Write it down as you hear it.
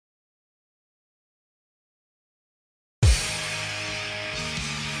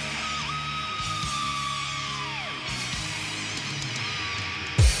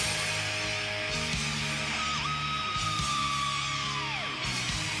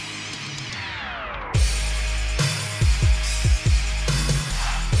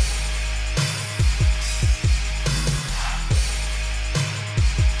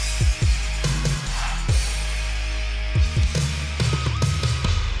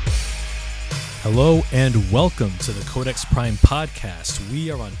Hello and welcome to the Codex Prime podcast.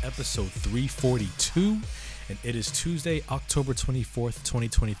 We are on episode 342 and it is Tuesday, October 24th,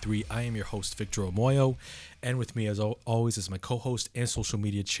 2023. I am your host, Victor Omoyo, and with me as always is my co-host and social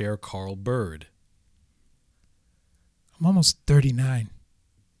media chair, Carl Bird. I'm almost 39.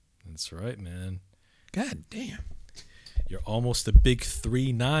 That's right, man. God damn. You're almost a big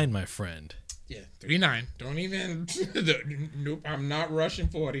 3-9, my friend. Yeah, 39. Don't even. Nope, I'm not rushing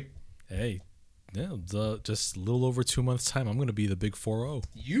 40. Hey, yeah, just a little over 2 months' time, I'm going to be the big 4-0.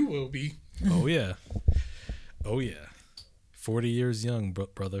 You will be. Oh, yeah. Oh, yeah. 40 years young,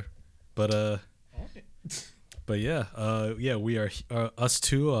 brother. But yeah, we are, us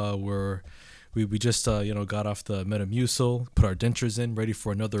two, we just, got off the Metamucil, put our dentures in, ready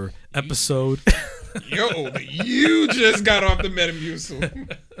for another episode. Yo, you just got off the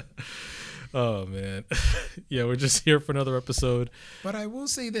Metamucil. Oh, man. Yeah, we're just here for another episode. But I will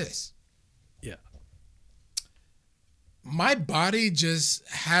say this. Yeah. My body just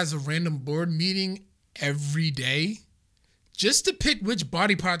has a random board meeting every day just to pick which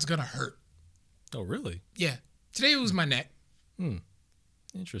body part's going to hurt. Oh, really? Yeah. Today it was my neck.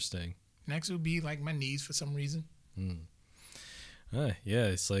 Interesting. Next would be like my knees for some reason. Yeah,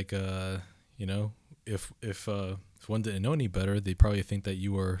 it's like, if one didn't know any better, they'd probably think that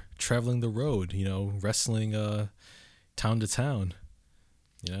you were traveling the road, wrestling town to town,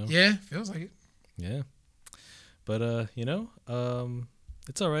 Yeah, feels like it. Yeah. But,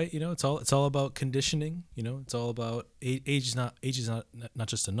 it's all right. It's all about conditioning. It's all about age is not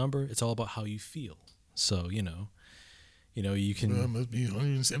just a number. It's all about how you feel. So, you can. Well, it must be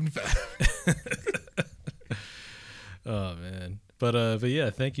 175. Oh man. But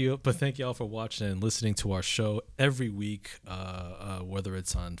yeah, thank you. But thank you all for watching and listening to our show every week, whether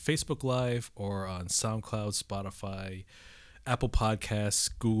it's on Facebook Live or on SoundCloud, Spotify, Apple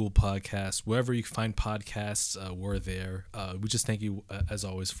Podcasts, Google Podcasts, wherever you find podcasts, we're there. We just thank you, as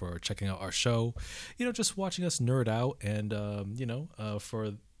always, for checking out our show. Just watching us nerd out, and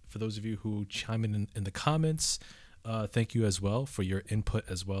for those of you who chime in the comments, thank you as well for your input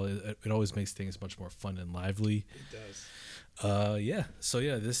as well. It always makes things much more fun and lively. It does. So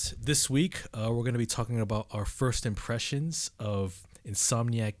this week we're going to be talking about our first impressions of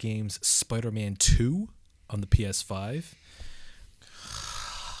Insomniac Games' Spider-Man 2 on the PS5.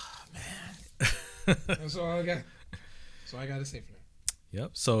 Man, that's all I got. That's all I got to say for now.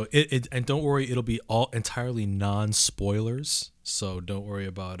 Yep. So it and don't worry, it'll be all entirely non-spoilers. So don't worry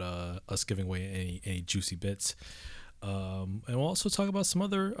about us giving away any juicy bits. And we'll also talk about some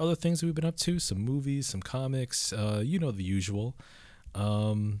other things that we've been up to, some movies, some comics, the usual.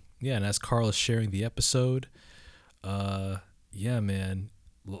 And as Carl is sharing the episode, yeah, man,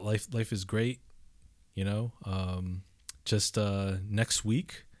 life is great. Just next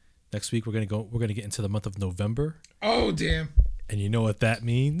week we're gonna get into the month of November. Oh damn! And you know what that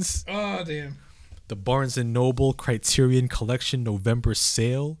means? Oh damn! The Barnes & Noble Criterion Collection November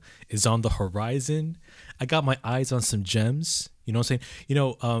sale is on the horizon. I got my eyes on some gems. You know what I'm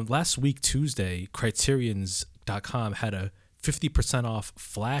saying? Last week, Tuesday, Criterions.com had a 50% off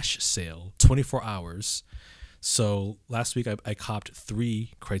flash sale, 24 hours. So last week I copped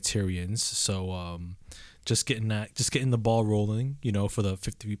 3 Criterions. So just getting the ball rolling, for the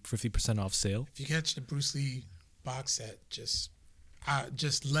 50% off sale. If you catch the Bruce Lee box set, just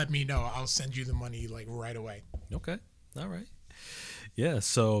let me know. I'll send you the money like right away. Okay. All right. Yeah.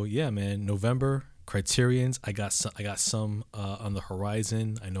 So yeah, man. November Criterions. I got some on the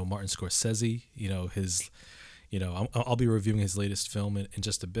horizon. I know Martin Scorsese. His. I'll be reviewing his latest film in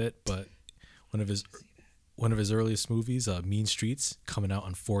just a bit. But one of his earliest movies, Mean Streets, coming out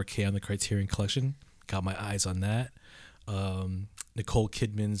on 4K on the Criterion Collection. Got my eyes on that. Nicole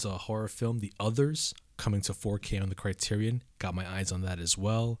Kidman's horror film, The Others, coming to 4K on the Criterion. Got my eyes on that as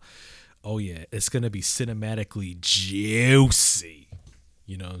well. Oh yeah, it's gonna be cinematically juicy.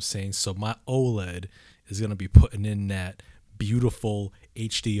 You know what I'm saying? So my OLED is gonna be putting in that beautiful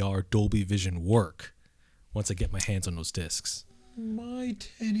HDR Dolby Vision work once I get my hands on those discs. My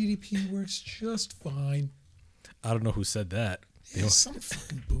 1080p works just fine. I don't know who said that. Yeah, some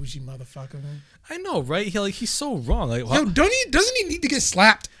fucking bougie motherfucker, man. I know, right? He's so wrong. Like, yo, doesn't he need to get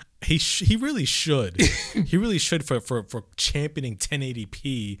slapped? He really should. He really should for championing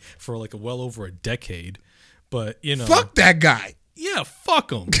 1080p for like well over a decade. But fuck that guy. Yeah,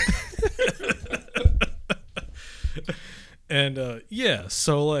 fuck him. And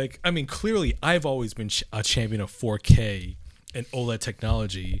so like, I mean, clearly I've always been a champion of 4K and OLED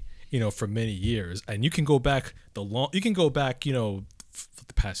technology, for many years. And you can go back the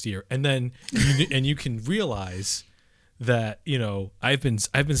past year, and then you can realize that I've I been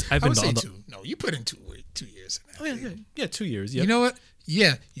would say on the 2. No, you put in 2 years. oh, yeah 2 years. Yep. You know what?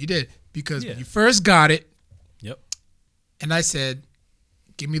 Yeah, you did. Because Yeah. when you first got it, Yep. and I said,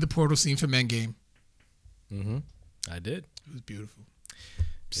 "Give me the portal scene from Endgame." Mm-hmm. I did. It was beautiful.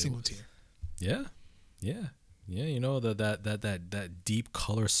 Single tear. Yeah. Yeah. Yeah. That deep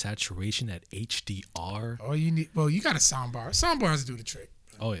color saturation, that HDR. All you need, well, you got a soundbar. Soundbars do the trick.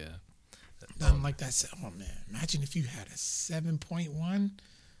 Oh yeah. Nothing like that. Oh man, imagine if you had a 7.1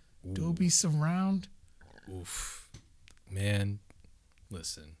 Dolby surround. Oof. Man,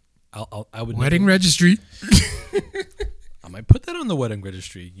 listen. I would Wedding never, registry. I might put that on the wedding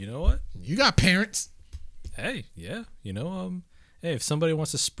registry. You know what? You got parents. Hey, yeah. Hey, if somebody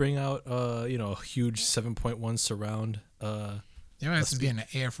wants to spring out a huge 7.1 surround, There has to be in an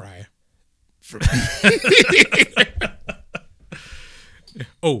air fryer. For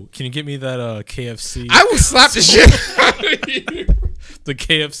oh, can you get me that KFC? I will slap the shit out of you. The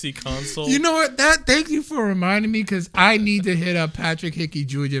KFC console. You know what? Thank you for reminding me, because I need to hit up Patrick Hickey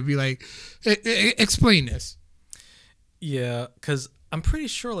Jr. and be like, explain this. Yeah, because I'm pretty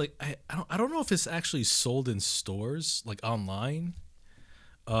sure, like, I don't know if it's actually sold in stores, like online.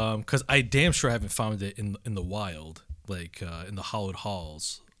 Because I damn sure haven't found it in the wild, like in the hollowed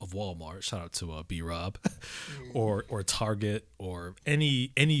halls of Walmart. Shout out to B Rob, or Target, or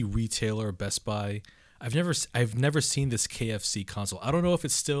any retailer, Best Buy. I've never seen this KFC console. I don't know if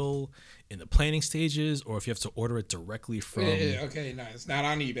it's still in the planning stages or if you have to order it directly from. Yeah, okay, no, it's not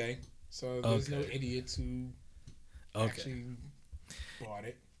on eBay, so there's no idiots who actually bought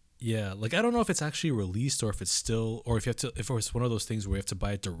it. Yeah, like I don't know if it's actually released or if it's still, or if it's one of those things where you have to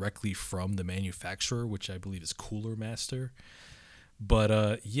buy it directly from the manufacturer, which I believe is Cooler Master.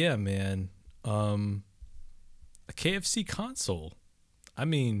 But yeah, man, a KFC console. I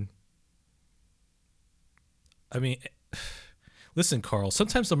mean, listen, Carl.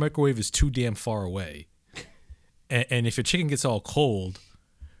 Sometimes the microwave is too damn far away, and if your chicken gets all cold,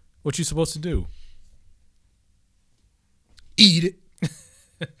 what you supposed to do? Eat it.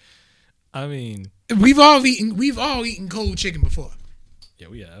 I mean, We've all eaten cold chicken before. yeah,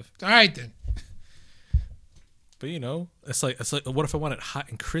 we have. All right then. But it's like what if I want it hot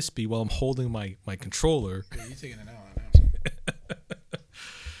and crispy while I'm holding my controller? Yeah, you're taking it out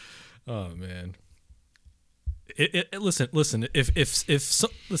now. Oh man. Listen. If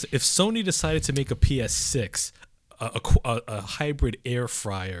Sony decided to make a PS6, a hybrid air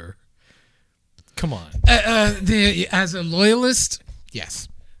fryer, come on. As a loyalist, yes.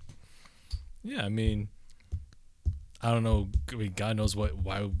 Yeah, I mean, I don't know. I mean, God knows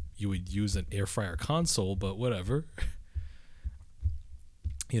why you would use an air fryer console, but whatever.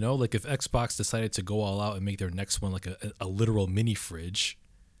 Like if Xbox decided to go all out and make their next one like a literal mini fridge,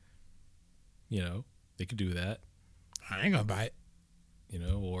 they could do that. I ain't gonna buy it.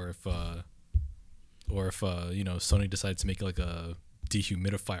 Or if Sony decides to make like a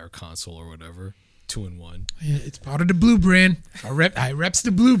dehumidifier console or whatever, 2-in-1. Yeah, it's part of the Blue brand. I reps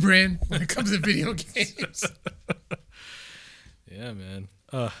the Blue brand when it comes to video games. Yeah, man.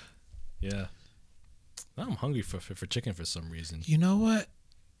 Yeah. Now I'm hungry for chicken for some reason. You know what?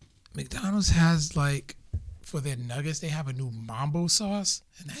 McDonald's has, like, for their nuggets, they have a new Mambo sauce,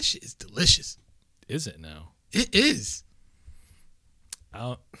 and that shit is delicious. Is it now? It is.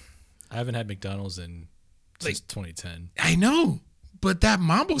 I haven't had McDonald's since 2010. I know, but that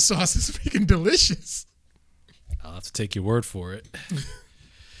Mambo sauce is freaking delicious. I'll have to take your word for it.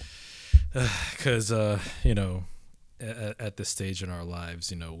 Because, at this stage in our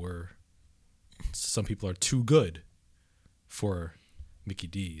lives, some people are too good for Mickey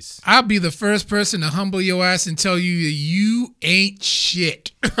D's. I'll be the first person to humble your ass and tell you that you ain't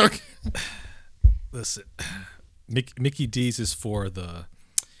shit. Listen, Mickey D's is for the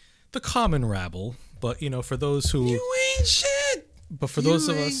common rabble, but for those who you ain't shit. But for those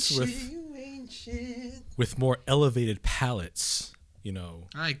of us with more elevated palates, All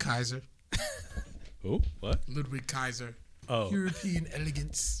right, Kaiser. Oh, what? Ludwig Kaiser. Oh, European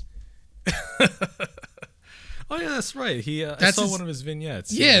elegance. Oh yeah, that's right. I saw one of his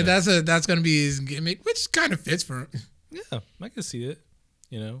vignettes. Yeah, that's gonna be his gimmick, which kind of fits for him. Yeah, I can see it.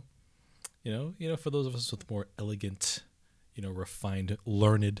 For those of us with more elegant, refined,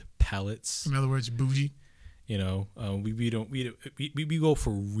 learned palates. In other words, bougie. We go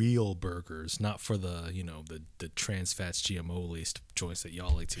for real burgers, not for the the trans fats GMO laced joints that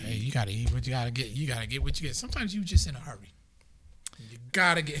y'all like to eat. Hey, you gotta eat what you gotta get. You gotta get what you get. Sometimes you just in a hurry. You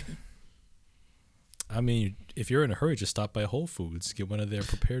gotta get. I mean, if you're in a hurry, just stop by Whole Foods, get one of their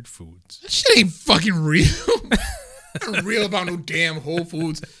prepared foods. That shit ain't fucking real. Not real about no damn Whole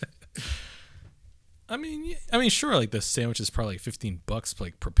Foods. Sure. Like the sandwich is probably like $15,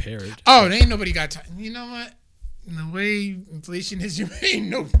 like prepared. Oh, there ain't nobody got time. You know what? In the way inflation is, you ain't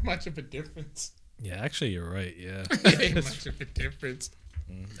no much of a difference. Yeah, actually, you're right. Yeah, It ain't much of a difference.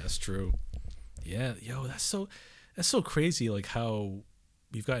 That's true. Yeah, yo, that's so crazy. Like how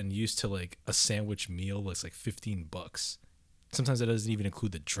we've gotten used to like a sandwich meal that's like $15. Sometimes that doesn't even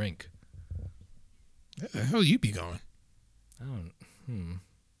include the drink. Where the hell you be going? I don't.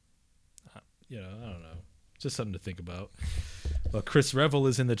 I don't know. Just something to think about. Well, Chris Revel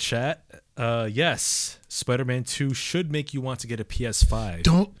is in the chat. Yes, Spider-Man 2 should make you want to get a PS5.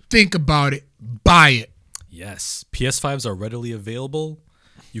 Don't think about it. Buy it. Yes, PS5s are readily available.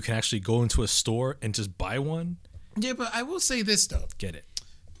 You can actually go into a store and just buy one. Yeah, but I will say this though. Get it.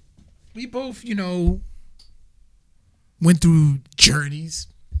 We both, went through journeys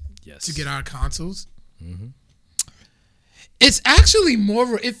to get our consoles. Mm-hmm. It's actually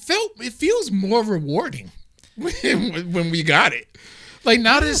it feels more rewarding when we got it. Like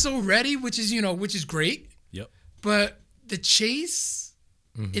now that it's so ready, which is great. Yep. But the chase,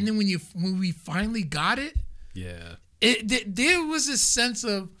 and then when we finally got it, yeah, there was a sense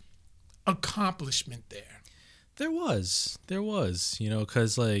of accomplishment there. There was,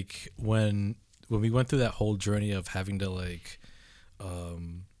 because like when we went through that whole journey of having to like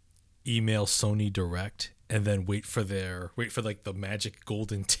email Sony direct and then wait for like the magic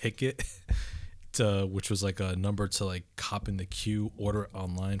golden ticket which was like a number to like hop in the queue, order it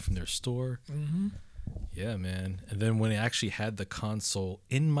online from their store. Mm-hmm. Yeah, man. And then when I actually had the console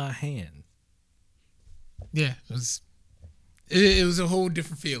in my hand. Yeah, it was a whole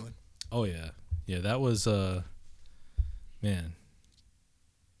different feeling. Oh yeah. Yeah, that was man.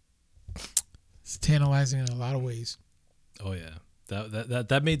 It's tantalizing in a lot of ways. Oh yeah.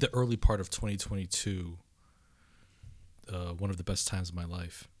 That made the early part of 2022 one of the best times of my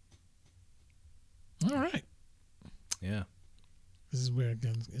life. All right. Yeah. This is where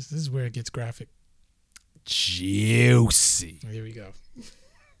it gets graphic. Juicy. Here we go.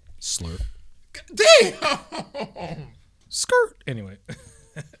 Slurp. Damn. Skirt. Anyway.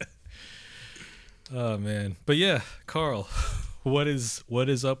 Oh man. But yeah, Carl, what is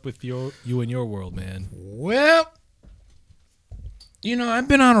up with you and your world, man? Well, I've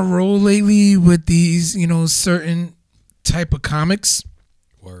been on a roll lately with these, certain type of comics.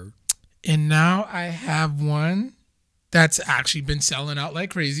 Word. And now I have one that's actually been selling out like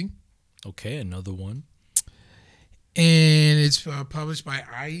crazy. Okay, another one. And it's published by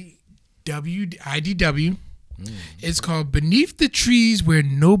IDW. It's called Beneath the Trees Where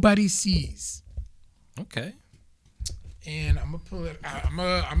Nobody Sees. Okay. And I'm going to pull it out.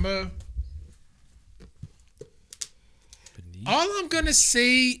 All I'm going to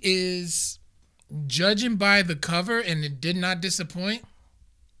say is, judging by the cover, and it did not disappoint,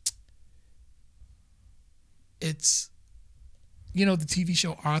 it's, the TV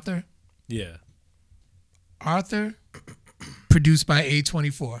show Arthur? Yeah. Arthur, produced by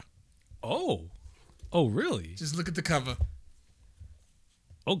A24. Oh, really? Just look at the cover.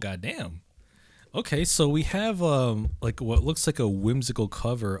 Oh, goddamn. Okay, so we have like what looks like a whimsical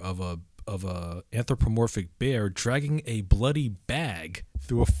cover of a anthropomorphic bear dragging a bloody bag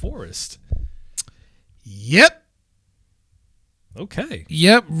through a forest. Yep. Okay.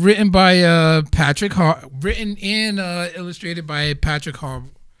 Yep. Written by Patrick. Written and illustrated by Patrick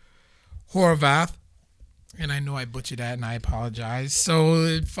Horvath. And I know I butchered that, and I apologize. So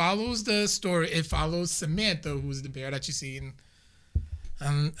it follows the story. It follows Samantha, who's the bear that you see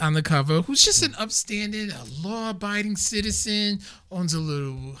on the cover, who's just an upstanding, law-abiding citizen, owns a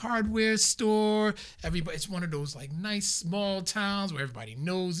little hardware store. It's one of those like nice small towns where everybody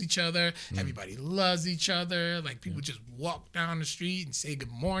knows each other, everybody loves each other. Like people just walk down the street and say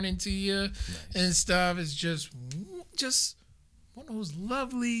good morning to you and stuff. It's just one of those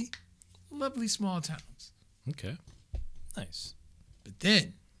lovely, lovely small towns. Okay, nice. But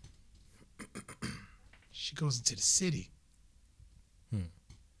then she goes into the city.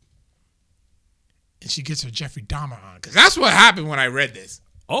 And she gets her Jeffrey Dahmer on. Because that's what happened when I read this.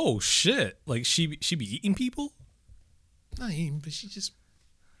 Oh, shit. Like, she be eating people? Not eating, but she just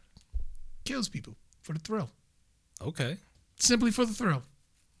kills people for the thrill. Okay. Simply for the thrill.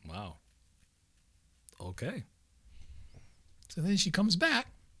 Wow. Okay. So then she comes back.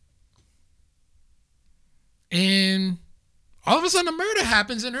 And all of a sudden a murder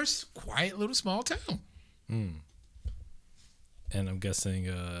happens in her quiet little small town. And I'm guessing...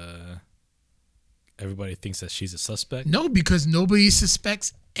 everybody thinks that she's a suspect? No, because nobody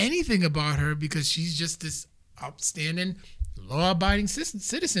suspects anything about her because she's just this upstanding, law-abiding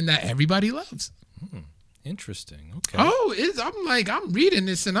citizen that everybody loves. Interesting. Okay. Oh, I'm reading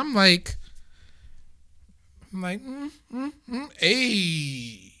this and I'm like, I'm like,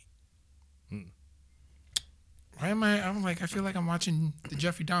 hey. Hmm. Why am I? I'm like, I feel like I'm watching the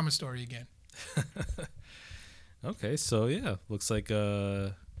Jeffrey Dahmer story again. Okay, so yeah, looks like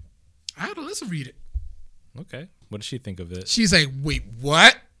I had Alyssa read it. okay. What did she think of it? She's like, wait,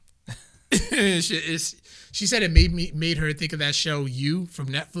 what? She said it made her think of that show You from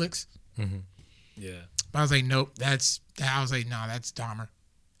Netflix. Mm-hmm. Yeah. But I was like, nope, I was like, no, that's Dahmer.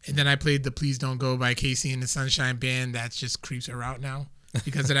 And then I played the Please Don't Go by Casey and the Sunshine Band. That just creeps her out now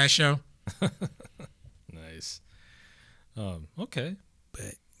because of that show. Nice. Okay.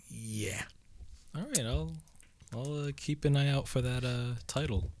 But yeah. All right, I'll keep an eye out for that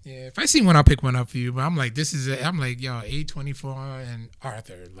title. Yeah, if I see one, I'll pick one up for you. But I'm like, I'm like, yo, A24 and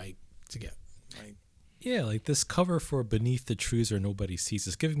Arthur, like, together. Like, Yeah, like this cover for Beneath the Trees Where Nobody Sees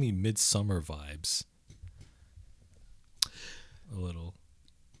is giving me Midsummer vibes. A little.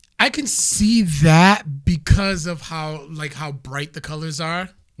 I can see that because of how bright the colors are.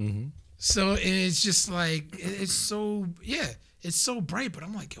 Mm-hmm. So it's just like it's so bright. But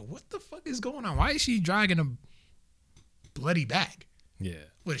I'm like, yo, what the fuck is going on? Why is she dragging a bloody bag? Yeah.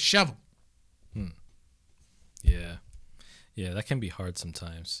 With a shovel. Yeah. Yeah, that can be hard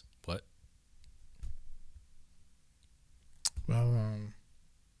sometimes. What? Well,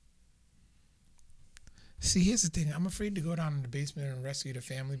 see, here's the thing. I'm afraid to go down in the basement and rescue the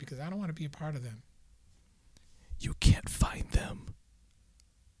family because I don't want to be a part of them. You can't find them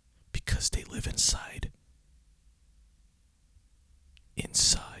because they live inside.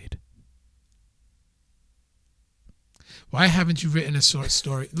 Inside. Why haven't you written a short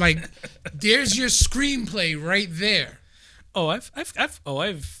story? Like, there's your screenplay right there. Oh, I've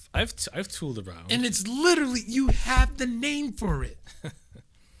tooled around. And it's literally, you have the name for it.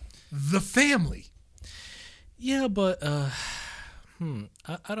 The Family. Yeah, but I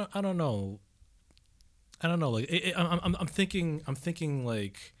don't know. I don't know. Like I'm thinking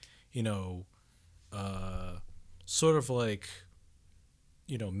like, you know, sort of like,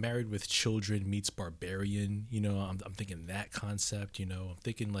 you know, Married with Children meets Barbarian. You know, I'm thinking that concept. You know, I'm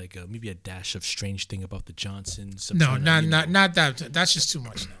thinking like maybe a dash of Strange Thing About the Johnsons. No, not that. That's just too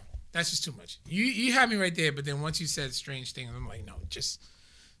much now. That's just too much. You had me right there, but then once you said Strange Things, I'm like, no, just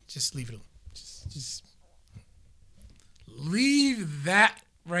leave it alone. Just leave that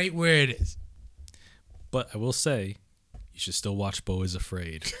right where it is. But I will say, you should still watch Beau is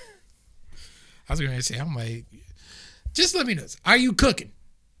Afraid. I was going to say, I'm like, just let me know. Are you cooking?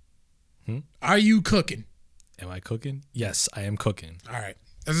 Hmm? Are you cooking? Am I cooking? Yes, I am cooking. All right.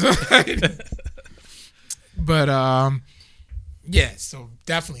 But, yeah, so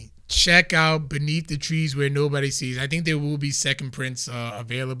definitely check out Beneath the Trees Where Nobody Sees. I think there will be second prints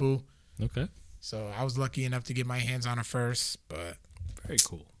available. Okay. So I was lucky enough to get my hands on it first, but Very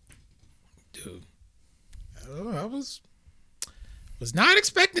cool. Dude, I was not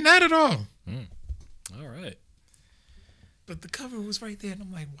expecting that at all. All right. But the cover was right there, and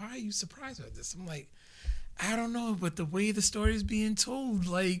I'm like, why are you surprised by this? I'm like, I don't know, but the way the story is being told,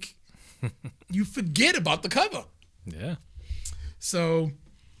 like, you forget about the cover. Yeah. So,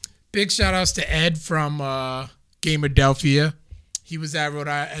 big shout outs to Ed from Gamerdelphia. He was at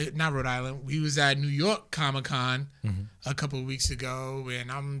not Rhode Island. He was at New York Comic-Con a couple of weeks ago,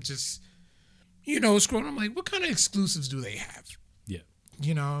 and I'm just, you know, scrolling. I'm like, what kind of exclusives do they have? Yeah.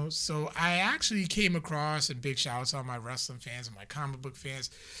 You know, so I actually came across, and big shout outs to all my wrestling fans and my comic book fans.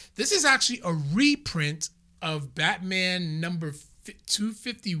 This is actually a reprint of Batman number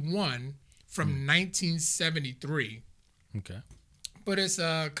 251 from 1973. Okay. But it's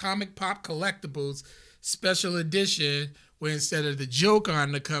a Comic Pop Collectibles special edition where instead of the Joker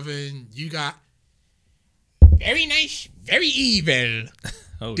on the cover, you got very nice, very evil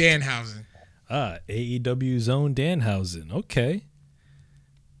Danhausen. AEW's own Danhausen. Okay.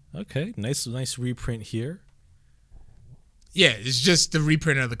 Okay. Nice reprint here. Yeah, it's just the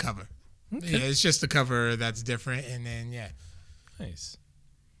reprint of the cover. Okay. Yeah, it's just the cover that's different. And then, yeah. Nice.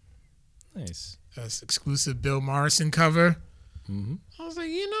 This exclusive Bill Morrison cover. Mm-hmm. I was like,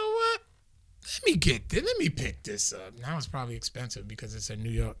 you know what? Let me pick this up. Now it's probably expensive because it's a New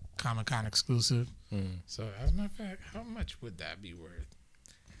York Comic Con exclusive. So as a matter of fact, how much would that be worth?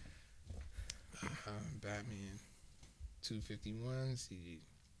 Batman 251 CD.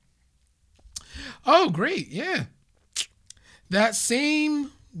 Oh, great. Yeah. That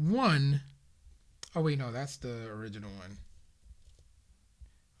same one. Oh, wait, no, that's the original one.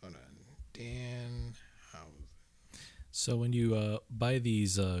 Hold on. Dan Housen. So when you buy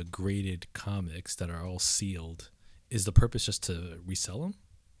these graded comics that are all sealed, is the purpose just to resell them?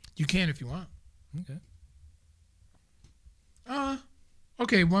 You can if you want. Okay.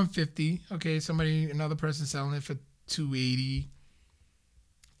 Okay, 150. Okay, another person selling it for 280,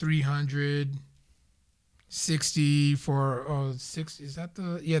 300, 60 for 60. Is that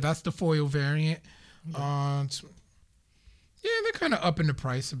that's the foil variant. Okay. Yeah, they're kind of upping the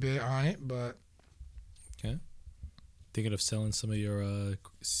price a bit on it, but Okay. Thinking of selling some of your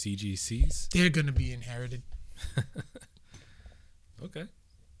CGCs? they're gonna be inherited. Okay.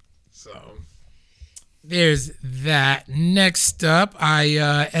 So there's that. Next up,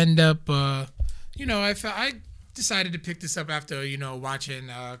 I end up, I decided to pick this up after watching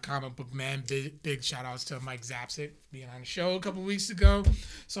Comic Book Man. Big shout outs to Mike Zapsik being on the show a couple weeks ago.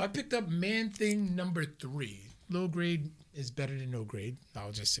 So I picked up Man Thing number 3. Low grade is better than no grade.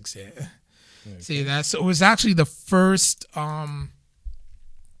 I'll just say that. So it was actually the first appearance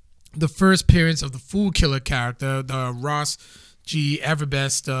of the Fool Killer character, the Ross G.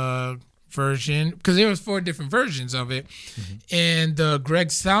 Everbest version, because there was 4 different versions of it, and the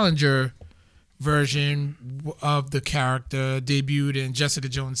Greg Salinger version of the character debuted in Jessica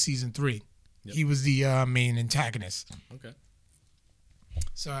Jones season 3. Yep. He was the main antagonist. Okay.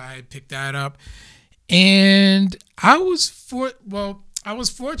 So I picked that up, and I was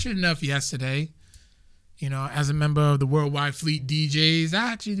fortunate enough yesterday, as a member of the Worldwide Fleet DJs,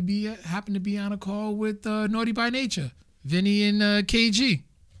 I actually happened to be on a call with Naughty by Nature, Vinny and KG.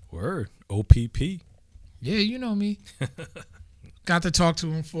 Word. OPP. Yeah, you know me. Got to talk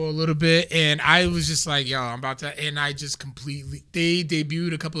to him for a little bit, and I was just like, yo, I'm about to, and I just they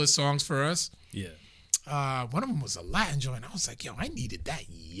debuted a couple of songs for us. Yeah. One of them was a Latin joint. I was like, yo, I needed that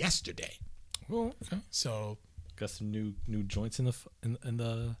yesterday. Well, okay. So got some new joints in the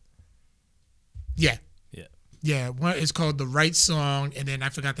yeah. Yeah. Yeah, one is called The Right Song, and then I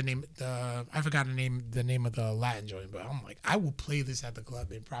forgot the name of the Latin joint, but I'm like, I will play this at the club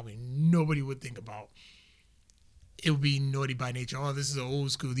and probably nobody would think about it would be Naughty by Nature. Oh, this is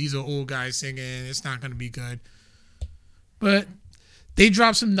old school. These are old guys singing. It's not going to be good. But they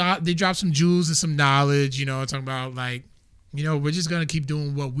dropped some jewels and some knowledge, talking about like, we're just going to keep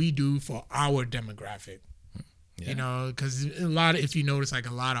doing what we do for our demographic. Yeah. Because if you notice, like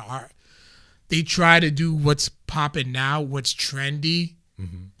a lot of art, they try to do what's popping now, what's trendy,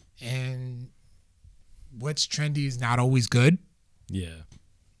 and what's trendy is not always good. Yeah,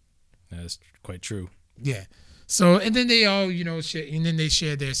 that's quite true. Yeah. So, and then they all, they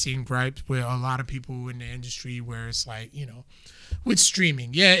share their same gripes with a lot of people in the industry where it's like, with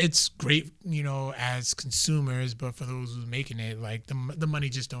streaming, yeah, it's great, as consumers, but for those who's making it, like the money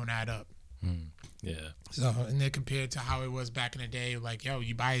just don't add up. Yeah. So, and then compared to how it was back in the day, like, yo,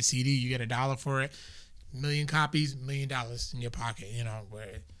 you buy a CD, you get $1 for it, 1 million copies, $1 million in your pocket,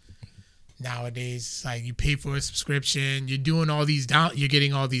 where nowadays it's like you pay for a subscription, you're doing all these you're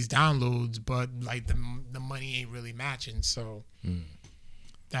getting all these downloads, but like the money ain't really matching. So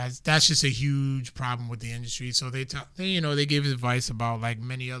that's just a huge problem with the industry. So they gave advice about like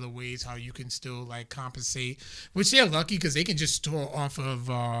many other ways how you can still like compensate, which they're lucky because they can just store off of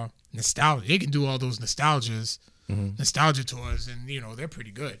nostalgia. They can do all those nostalgia tours, and they're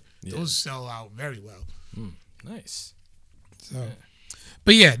pretty good. Yeah. Those sell out very well. Nice. So, yeah.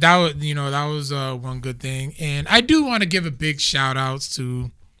 But yeah, that was one good thing, and I do want to give a big shout outs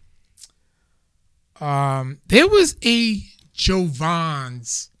to. There was a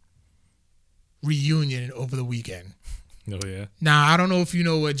Jovan's reunion over the weekend. Oh yeah. Now I don't know if you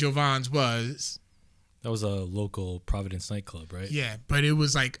know what Jovan's was. That was a local Providence nightclub, right? Yeah, but it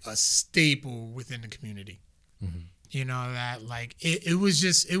was like a staple within the community. That like it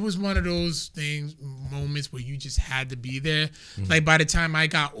was one of those moments where you just had to be there. Like by the time I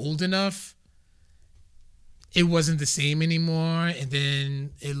got old enough, it wasn't the same anymore. And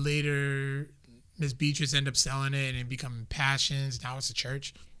then it later, Miss Beatrice ended up selling it and it becoming Passions. Now it's a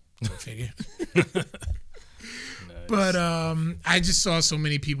church. Go figure. Nice. But I just saw so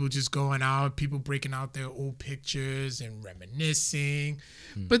many people just going out, people breaking out their old pictures and reminiscing.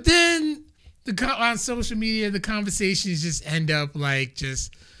 But then on social media, the conversations just end up like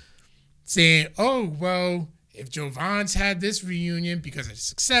just saying, oh, well, if Jovan's had this reunion because of the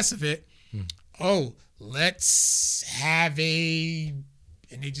success of it, let's have and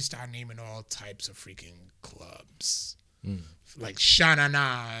they just start naming all types of freaking clubs. Like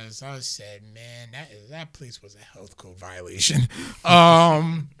Shanana's. I said, man, that place was a health code violation.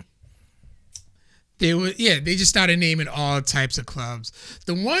 They just started naming all types of clubs.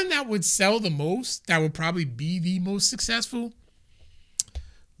 The one that would sell the most, that would probably be the most successful,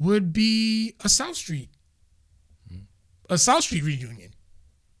 would be a South Street reunion.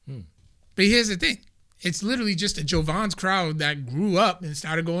 But here's the thing. It's literally just a Jovan's crowd that grew up and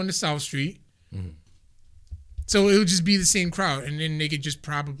started going to South Street. So it would just be the same crowd, and then they could just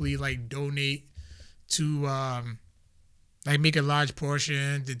probably like donate to like make a large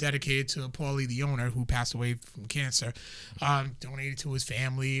portion to dedicate it to Paulie, the owner, who passed away from cancer. Donate it to his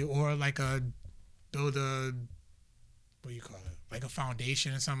family, or like build a, what do you call it? Like a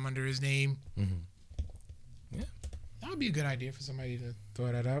foundation or something under his name. Mm-hmm. Yeah. That would be a good idea for somebody to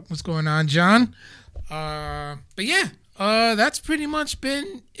throw that up. What's going on, John? But yeah, that's pretty much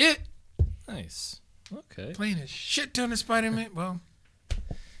been it. Nice. Okay. Playing a shit ton of Spider-Man. Well,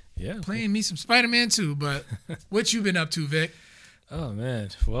 yeah. Playing me some Spider-Man too, but what you been up to, Vic? Oh man.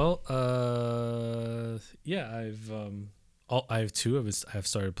 Well, yeah, I have two of it. I've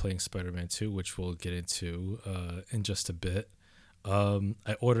started playing Spider-Man 2, which we'll get into in just a bit. I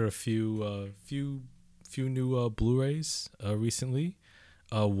ordered a few new Blu-rays recently.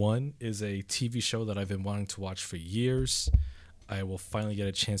 One is a TV show that I've been wanting to watch for years. I will finally get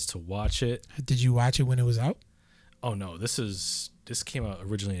a chance to watch it. Did you watch it when it was out? Oh no, this came out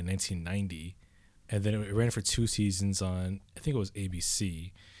originally in 1990, and then it ran for 2 seasons on, I think it was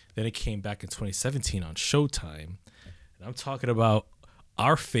ABC. Then it came back in 2017 on Showtime. And I'm talking about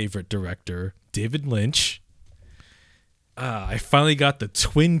our favorite director, David Lynch. I finally got the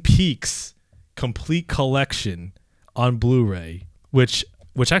Twin Peaks complete collection on Blu-ray, which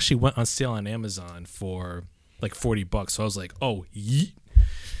actually went on sale on Amazon for like $40. So I was like, oh, yeet.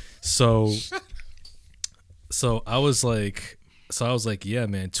 So I was like, yeah,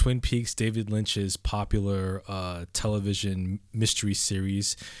 man, Twin Peaks, David Lynch's popular television mystery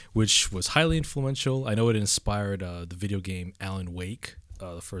series, which was highly influential. I know it inspired the video game Alan Wake,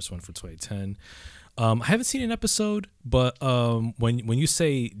 the first one from 2010. I haven't seen an episode, but when you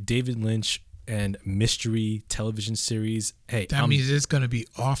say David Lynch and mystery television series, hey, that means it's gonna be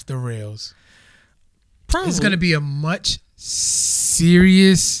off the rails. Probably. It's gonna be a much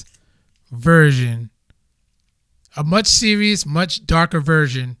serious version. A much serious, much darker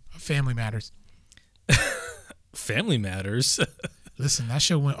version of Family Matters. Family Matters? Listen, that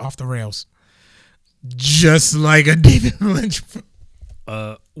show went off the rails. Just like a David Lynch.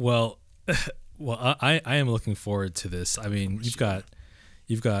 Well, I am looking forward to this. I mean,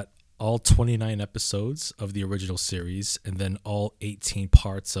 you've got all 29 episodes of the original series, and then all 18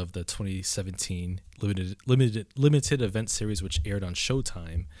 parts of the 2017 limited event series, which aired on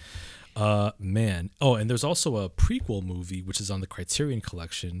Showtime. Man. Oh, and there's also a prequel movie, which is on the Criterion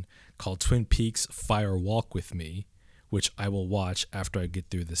Collection, called Twin Peaks Fire Walk With Me, which I will watch after I get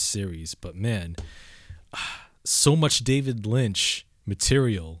through this series. But man, so much David Lynch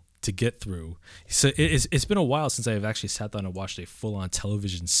material to get through. So it's been a while since I've actually sat down and watched a full-on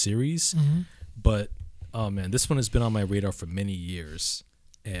television series. Mm-hmm. But, oh man, this one has been on my radar for many years.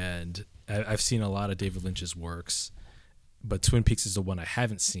 And I've seen a lot of David Lynch's works. But Twin Peaks is the one I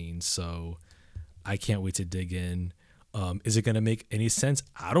haven't seen, so I can't wait to dig in. Is it going to make any sense?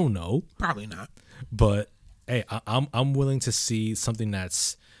 I don't know. Probably not. But hey, I'm willing to see something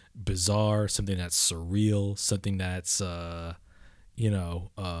that's bizarre, something that's surreal, something that's a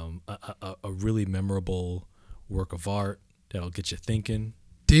really memorable work of art that'll get you thinking.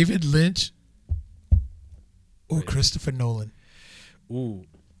 David Lynch or Christopher Nolan? Ooh,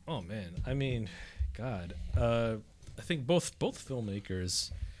 oh man. I mean, God. I think both filmmakers,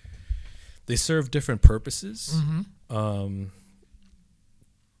 they serve different purposes. Mm-hmm.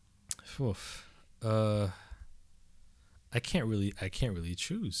 I can't really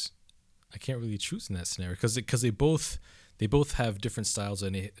choose. I can't really choose in that scenario because they both have different styles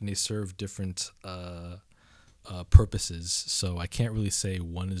and they serve different purposes. So I can't really say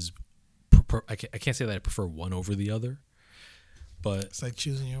one is. I can't say that I prefer one over the other. But it's like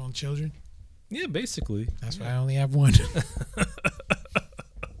choosing your own children. Yeah, basically. That's why I only have one.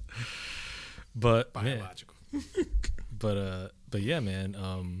 But biological. But yeah,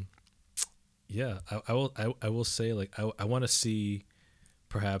 man. Yeah, I will say, like, I want to see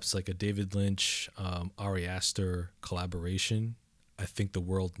perhaps like a David Lynch Ari Aster collaboration. I think the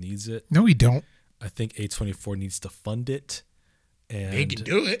world needs it. No, we don't. I think A24 needs to fund it. And they can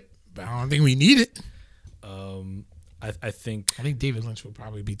do it, but I don't think we need it. I think David Lynch will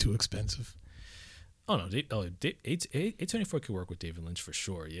probably be too expensive. Oh no, A24 could work with David Lynch for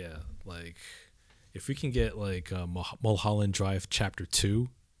sure. Yeah, like if we can get like Mulholland Drive Chapter 2,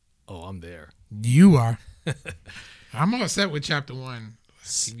 oh, I'm there. You are. I'm all set with Chapter 1.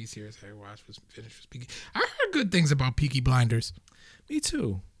 TV series I watched was finished with Peaky. I heard good things about Peaky Blinders. Me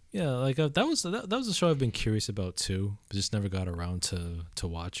too. Yeah, like that was a show I've been curious about too, but just never got around to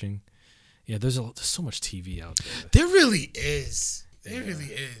watching. Yeah, there's so much TV out there. There really is. There really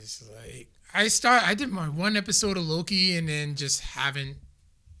is. Like I did my one episode of Loki and then just haven't.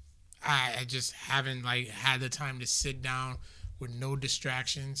 I just haven't like had the time to sit down with no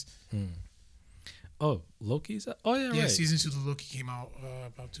distractions. Oh, Loki's. Oh yeah, Yeah, right. season 2 of Loki came out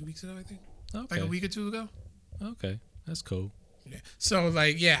about 2 weeks ago, I think. Okay. Like a week or two ago. Okay, that's cool. Yeah. So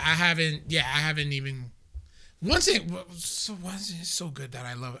like, I haven't even. Once it it's so good that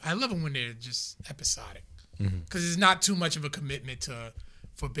I love it. I love them when they're just episodic because it's not too much of a commitment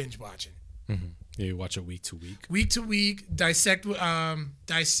for binge watching. Yeah, you watch it week to week. Week to week, dissect what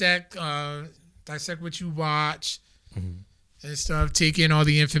you watch and stuff. Take in all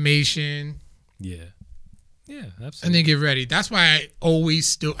the information. Yeah, yeah, absolutely. And then get ready. That's why I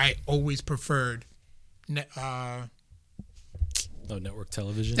always preferred. Network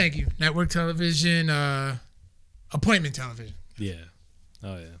television. Thank you. Network television, appointment television. Yeah.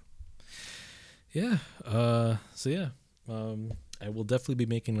 Oh yeah. Yeah. So yeah. I will definitely be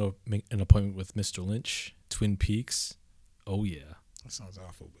making an appointment with Mr. Lynch, Twin Peaks. Oh yeah. That sounds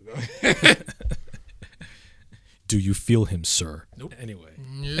awful. Do you feel him, sir? Nope. Anyway.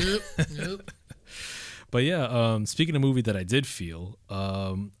 Nope. But yeah, speaking of movie that I did feel,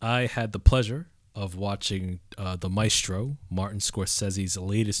 I had the pleasure of watching The Maestro, Martin Scorsese's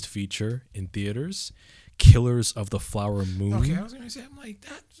latest feature in theaters, Killers of the Flower Moon. Okay, I was gonna say,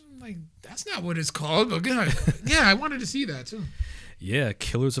 that's not what it's called, but yeah, I wanted to see that too. Yeah,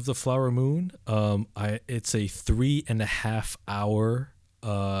 Killers of the Flower Moon. It's a 3.5 hour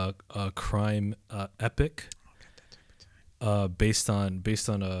crime epic, based on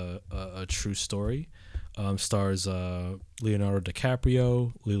a true story. Stars Leonardo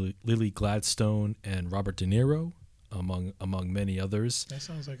DiCaprio, Lily Gladstone, and Robert De Niro, among many others. That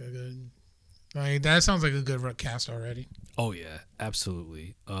sounds like a good cast already. Oh yeah,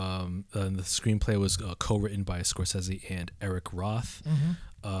 absolutely. And the screenplay was co-written by Scorsese and Eric Roth.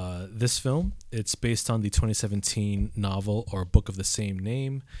 This film, it's based on the 2017 novel or book of the same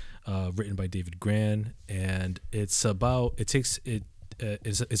name, written by David Gran, and it's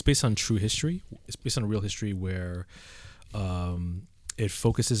based on true history. It's based on real history where it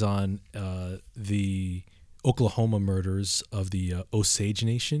focuses on the Oklahoma murders of the Osage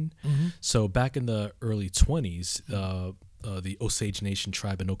Nation. So back in the early 20s, the Osage Nation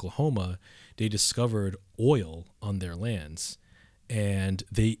tribe in Oklahoma, they discovered oil on their lands, and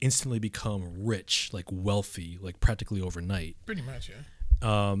they instantly become rich, like wealthy, like practically overnight. Pretty much, yeah.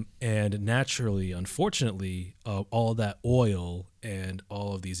 And naturally, unfortunately, all that oil and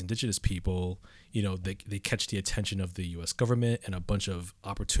all of these indigenous people, they catch the attention of the U.S. government and a bunch of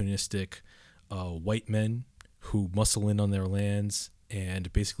opportunistic white men who muscle in on their lands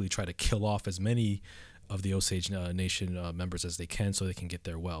and basically try to kill off as many of the Osage Nation members as they can so they can get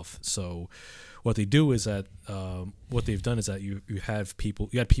their wealth. So what they do is that what they've done is that you had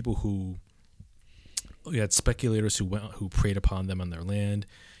speculators who preyed upon them on their land.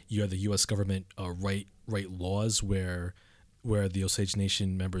 You had the U.S. government write laws where the Osage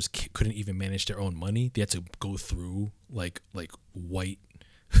Nation members couldn't even manage their own money. They had to go through like white,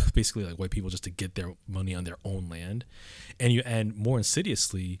 basically like white people, just to get their money on their own land. And more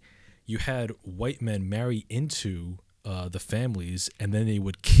insidiously, you had white men marry into the families, and then they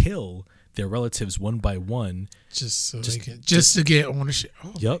would kill their relatives one by one, just to get ownership.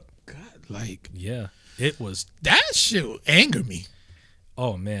 Oh, yep. God, yeah. It was that shit would anger me.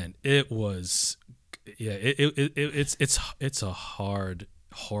 Oh man, it was. Yeah, it's a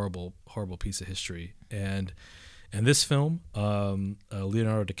horrible piece of history. And this film,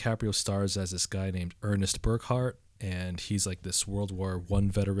 Leonardo DiCaprio stars as this guy named Ernest Burkhart, and he's like this World War I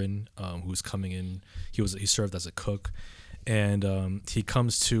veteran who's coming in. He served as a cook, and he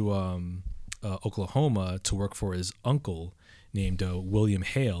comes to Oklahoma to work for his uncle named William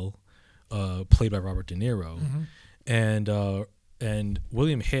Hale, played by Robert De Niro. And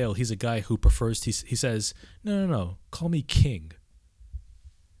William Hale, he's a guy who prefers, he says, no, call me King.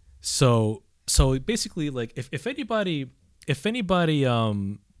 So basically, like, if anybody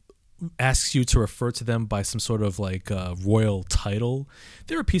asks you to refer to them by some sort of like royal title,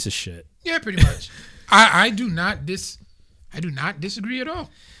 they're a piece of shit. Yeah, pretty much. I do not disagree at all.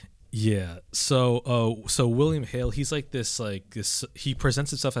 Yeah. So William Hale, he's like this, he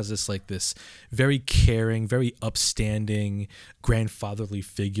presents himself as this very caring, very upstanding, grandfatherly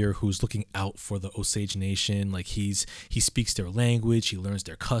figure who's looking out for the Osage Nation. Like he speaks their language, he learns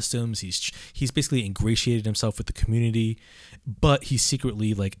their customs. He's basically ingratiated himself with the community, but he's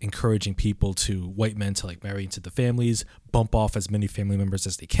secretly like encouraging white men to like marry into the families, bump off as many family members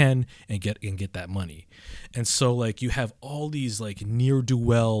as they can, and get that money. And so like you have all these like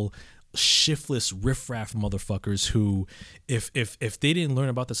ne'er-do-well, shiftless riffraff motherfuckers who, if they didn't learn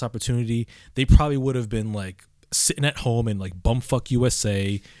about this opportunity, they probably would have been like sitting at home and like bumfuck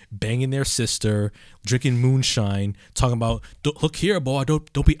USA, banging their sister, drinking moonshine, talking about look here, boy,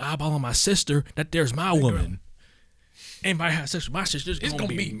 don't be eyeballing my sister. That there's my woman. Anybody has sex with my sister, it's gonna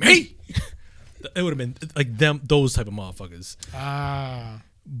be me. It would have been like those type of motherfuckers.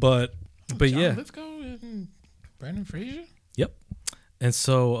 But John yeah, Lithgow and Brendan Fraser. yep. And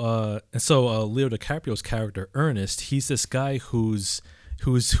so Leo DiCaprio's character Ernest, he's this guy who's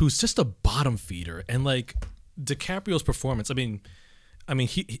just a bottom feeder, and like DiCaprio's performance. I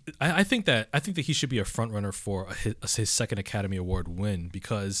think that he should be a front runner for his second Academy Award win,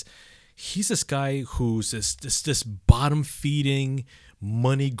 because he's this guy who's this bottom feeding,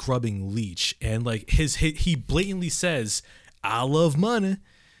 money grubbing leech, and like he blatantly says, "I love money."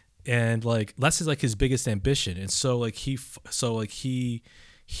 And like that's his biggest ambition, and so he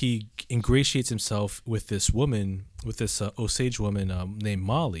ingratiates himself with this woman, with this Osage woman named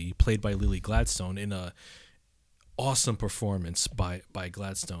Molly, played by Lily Gladstone, in a awesome performance by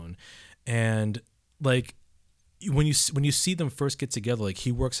Gladstone. And like when you see them first get together, like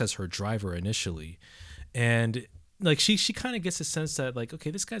he works as her driver initially, and like she kind of gets a sense that like, okay,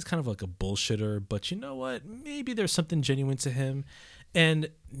 this guy's kind of like a bullshitter, but you know what, maybe there's something genuine to him. And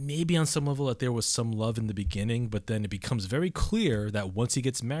maybe on some level that there was some love in the beginning, but then it becomes very clear that once he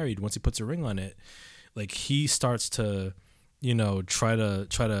gets married, once he puts a ring on it, like he starts to, try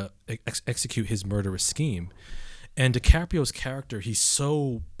to execute his murderous scheme. And DiCaprio's character, he's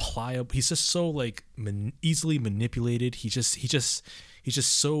so pliable. He's just so like easily manipulated. He's just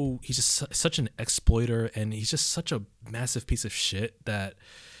such an exploiter, and he's just such a massive piece of shit that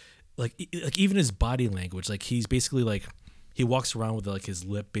like even his body language, like he's basically like, he walks around with like his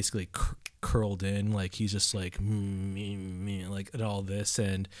lip basically curled in, like he's just like like and all this,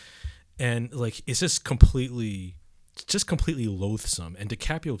 and like it's just completely loathsome. And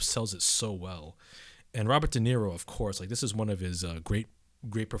DiCaprio sells it so well. And Robert De Niro, of course, like this is one of his great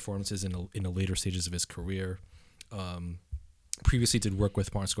performances in the later stages of his career. Previously did work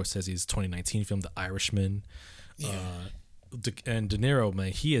with Martin Scorsese's 2019 film The Irishman. Yeah. And De Niro,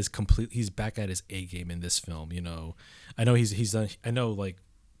 man, he's back at his A game in this film. I know he's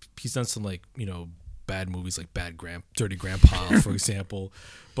done some like bad movies like Dirty Grandpa, for example,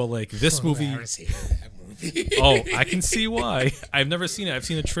 but like this movie. Oh, I can see why. I've never seen it. I've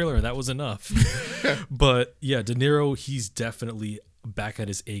seen a trailer and that was enough. But yeah, De Niro, he's definitely back at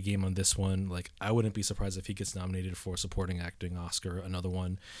his A game on this one. Like I wouldn't be surprised if he gets nominated for supporting acting Oscar, another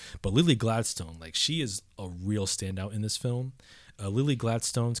one. But Lily Gladstone, like she is a real standout in this film. Lily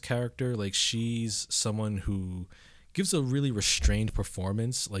Gladstone's character, like she's someone who gives a really restrained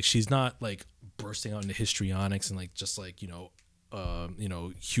performance. Like she's not like bursting out into histrionics and like just like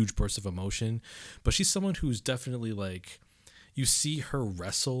huge bursts of emotion, but she's someone who's definitely like, you see her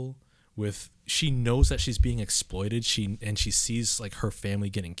wrestle with, she knows that she's being exploited. She sees like her family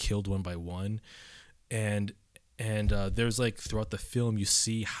getting killed one by one, and there's like throughout the film you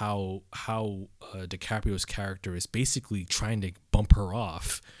see how DiCaprio's character is basically trying to bump her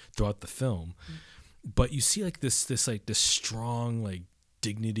off throughout the film, but you see like this strong like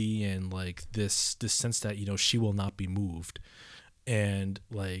dignity and like this sense that she will not be moved. And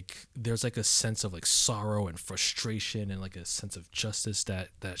like there's like a sense of like sorrow and frustration and like a sense of justice that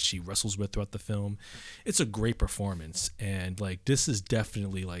she wrestles with throughout the film. It's a great performance, and like this is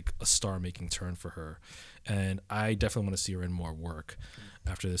definitely like a star-making turn for her, and I definitely want to see her in more work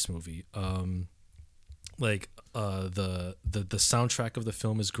after this movie. The soundtrack of the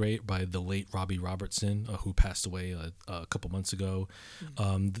film is great by the late Robbie Robertson, who passed away a couple months ago.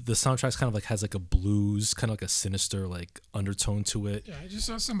 The soundtrack's kind of like has like a blues, kind of like a sinister like undertone to it. Yeah, I just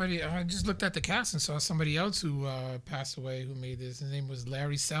saw somebody. I just looked at the cast and saw somebody else who passed away who made this. His name was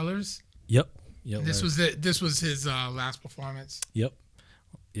Larry Sellers. Yep. This was his last performance. Yep.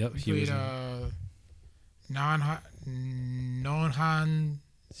 He played Nonhan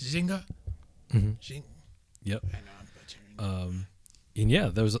Zinga. Mm-hmm. Yep. I know I'm butchering. And yeah,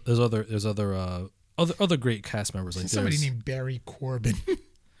 there's other great cast members. Like somebody named Barry Corbin.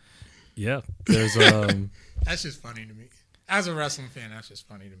 Yeah, there's That's just funny to me. As a wrestling fan, that's just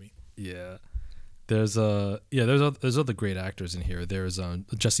funny to me. Yeah, there's other great actors in here. There's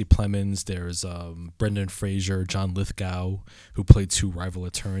Jesse Plemons. There's Brendan Fraser, John Lithgow, who played two rival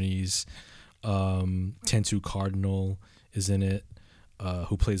attorneys. Tantu Cardinal is in it,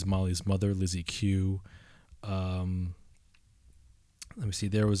 who plays Molly's mother, Lizzie Q. Let me see.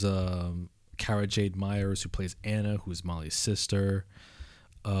 There was Cara Jade Myers, who plays Anna, who is Molly's sister.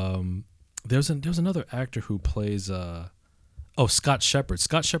 There's another actor who plays Scott Shepherd.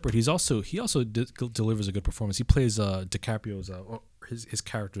 Scott Shepherd. He also delivers a good performance. He plays DiCaprio's his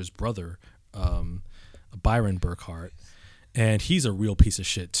character's brother, Byron Burkhart, and he's a real piece of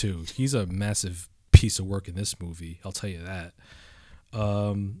shit too. He's a massive piece of work in this movie. I'll tell you that.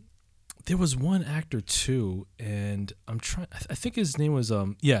 There was one actor too, and I'm trying. I think his name was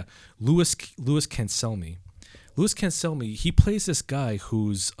Louis Cancelmi. Louis Cancelmi. He plays this guy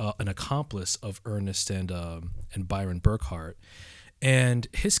who's an accomplice of Ernest and Byron Burkhart, and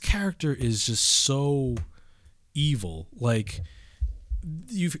his character is just so evil. Like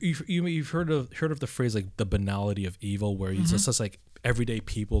you've heard of the phrase like the banality of evil, where he's just like everyday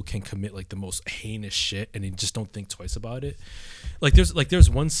people can commit like the most heinous shit and they just don't think twice about it. There's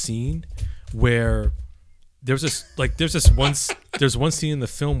one scene where there's one scene in the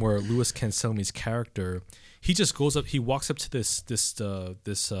film where Louis Cancelmi's character, he just goes up, he walks up to this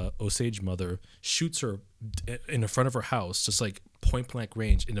Osage mother, shoots her in the front of her house, just like point blank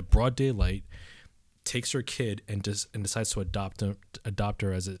range in the broad daylight, takes her kid and decides to adopt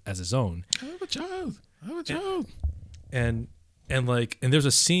her as his own. I have a child. And there's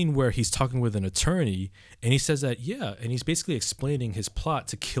a scene where he's talking with an attorney and he says that and he's basically explaining his plot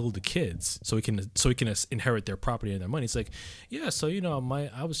to kill the kids so he can inherit their property and their money. It's like, yeah, so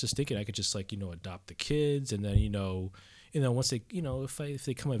I was just thinking I could just adopt the kids, and then once they if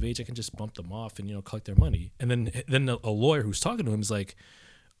they come of age I can just bump them off and collect their money. And then a lawyer who's talking to him is like,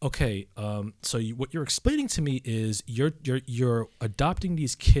 okay, so what you're explaining to me is you're adopting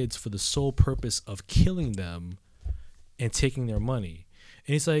these kids for the sole purpose of killing them and taking their money.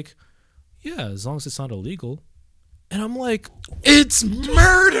 And he's like, yeah, as long as it's not illegal. And I'm like, it's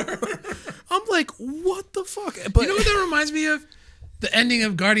murder. I'm like, what the fuck? But you know what that reminds me of? The ending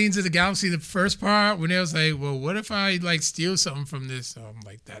of Guardians of the Galaxy, the first part, when it was like, well, what if I steal something from this? I'm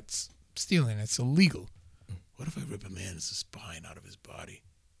like, that's stealing. It's illegal. What if I rip a man's spine out of his body?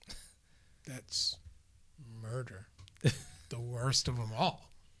 That's murder. The worst of them all.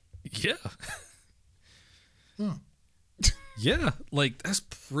 Yeah. Huh. Yeah, like that's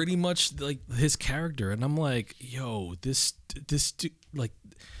pretty much like his character, and I'm like, yo, this like,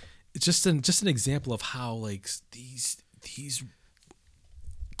 it's just an example of how like these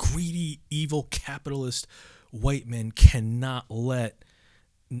greedy, evil, capitalist white men cannot let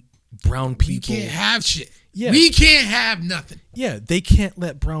brown people. We can't have shit. Yeah, we can't have nothing. Yeah, they can't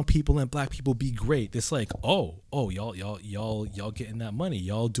let brown people and black people be great. It's like, oh, y'all getting that money,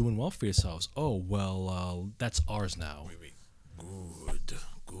 y'all doing well for yourselves. Oh well, that's ours now. Wait.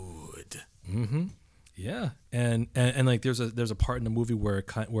 Good. Mm-hmm. Yeah, and like there's a part in the movie where it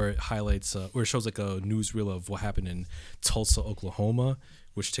highlights where it shows like a newsreel of what happened in Tulsa, Oklahoma,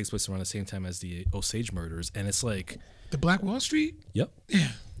 which takes place around the same time as the Osage murders, and it's like the Black Wall Street. Yep.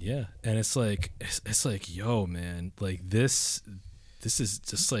 Yeah, and it's like yo, man, like this is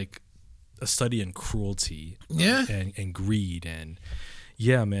just like a study in cruelty, and greed, and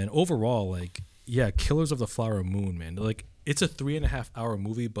yeah, man. Overall, like, yeah, Killers of the Flower Moon, man. Like, it's a 3.5 hour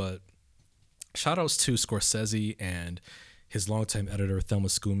movie, but shout outs to Scorsese and his longtime editor Thelma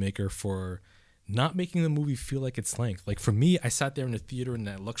Schoonmaker for not making the movie feel like its length. Like for me, I sat there in the theater in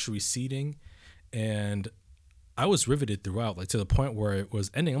that luxury seating, and I was riveted throughout, like to the point where it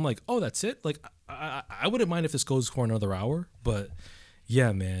was ending. I'm like, oh, that's it. Like I wouldn't mind if this goes for another hour, but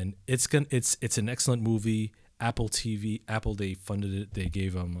yeah, man, it's an excellent movie. Apple, they funded it. They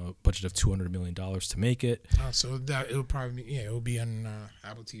gave them a budget of $200 million to make it. So that it'll probably it'll be on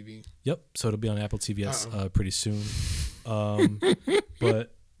Apple TV. Yep. So it'll be on Apple TV pretty soon.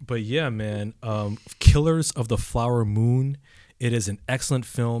 But yeah, man. Killers of the Flower Moon. It is an excellent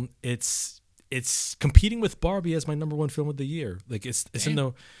film. It's competing with Barbie as my number one film of the year. Like it's in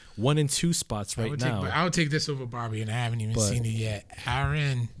the 1 and 2 spots right now. I would take this over Barbie, and I haven't even seen it yet.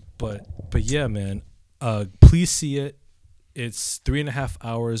 Aaron. But yeah, man. Please see it. It's 3.5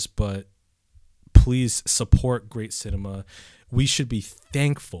 hours, but please support great cinema. We should be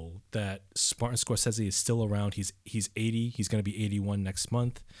thankful that Martin Scorsese is still around. He's 80. He's going to be 81 next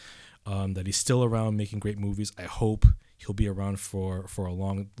month. That he's still around making great movies. I hope he'll be around for a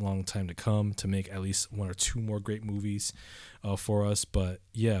long time to come to make at least 1 or 2 more great movies for us. But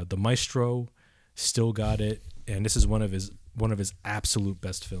yeah, The Maestro still got it, and this is one of his absolute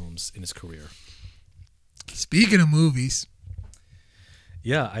best films in his career. Speaking of movies,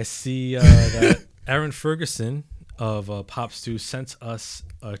 yeah, I see that Aaron Ferguson of Pop Stew sent us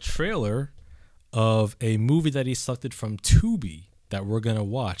a trailer of a movie that he selected from Tubi that we're gonna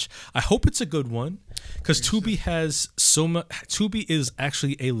watch. I hope it's a good one, because Tubi has so much. Tubi is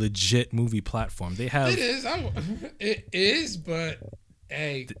actually a legit movie platform. They have it is, but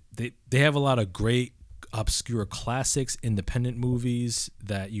hey, they have a lot of great obscure classics, independent movies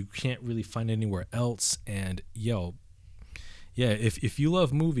that you can't really find anywhere else. And yo, Yeah, if you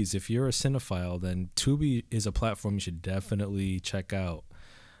love movies, if you're a cinephile, then Tubi is a platform you should definitely check out.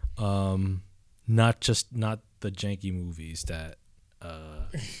 Not the janky movies that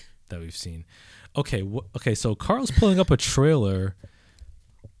we've seen. Okay, okay. So Carl's pulling up a trailer.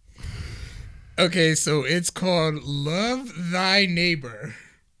 Okay, so it's called Love Thy Neighbor.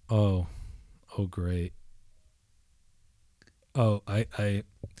 Oh, great. Oh,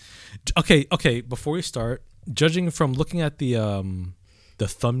 okay. Before we start, judging from looking at the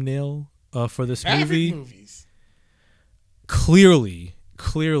thumbnail for this movie, Movies. clearly,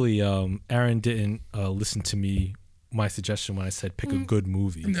 Aaron didn't listen to my suggestion when I said pick a good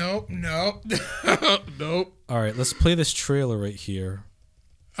movie. Nope. All right, let's play this trailer right here.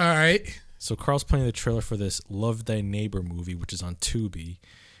 All right. So Carl's playing the trailer for this Love Thy Neighbor movie, which is on Tubi.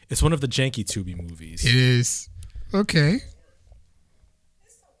 It's one of the janky Tubi movies. It is. Okay.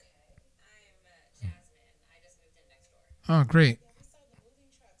 Oh, great.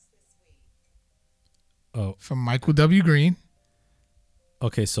 Oh, From Michael W. Green.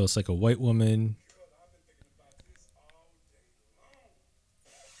 okay. So it's like a white woman.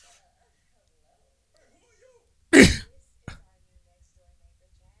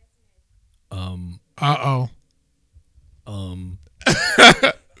 Uh-oh.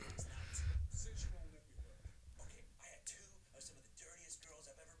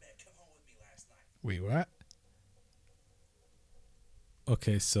 Wait, what?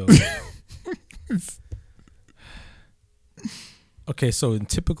 Okay, so okay, so in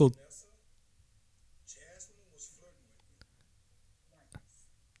typical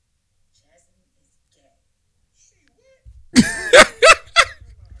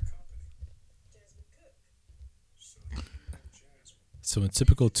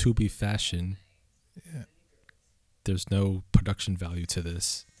Tubi fashion, there's no production value to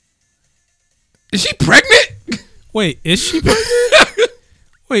this. Is she pregnant? Wait, is she pregnant?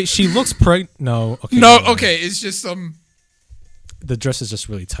 Wait, she looks pregnant. No, okay. No, okay. It's just some. The dress is just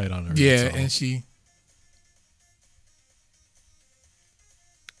really tight on her. Yeah, that's all. and she.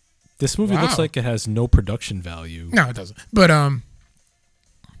 This movie looks Wow. like it has no production value. No, it doesn't. But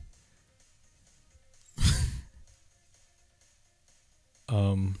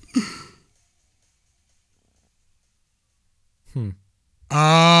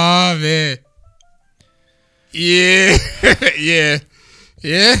Ah, man. Yeah,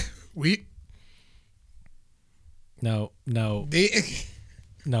 yeah. We Now, they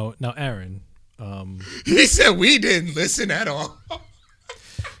Aaron. he said we didn't listen at all.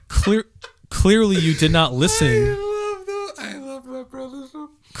 Clearly, you did not listen. I love my brothers.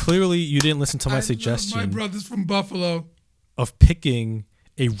 Clearly, you didn't listen to my I love suggestion my brothers from Buffalo. of picking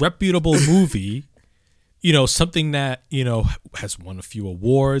a reputable movie. You know, something that, you know, has won a few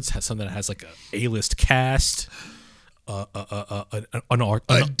awards, has something that has like a A-list cast, an art,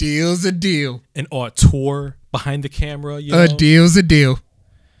 A deal's a deal. an auteur behind the camera. You know? A deal's a deal.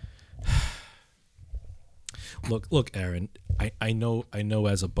 Look, Aaron. I know.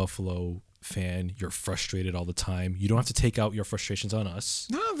 As a Buffalo fan, you're frustrated all the time. You don't have to take out your frustrations on us.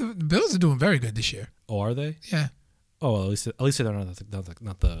 No, the Bills are doing very good this year. Oh, are they? Yeah. Oh, well, at least they're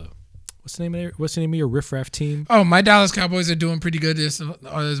not the. What's the name of your riffraff team? Oh, my Dallas Cowboys are doing pretty good as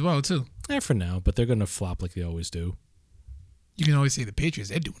well too. Yeah, for now, but they're gonna flop like they always do. You can always say the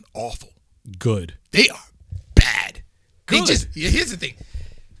Patriots. They're doing awful. Good. They are bad. Good. Here's the thing.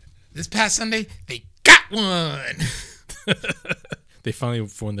 This past Sunday, they got one. They finally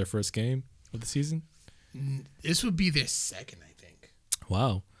won their first game of the season. This would be their second, I think.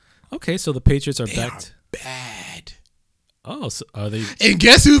 Wow. Okay, so the Patriots are They back. are bad. Oh, so are they? And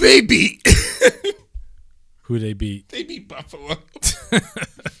guess who they beat? Who they beat? They beat Buffalo.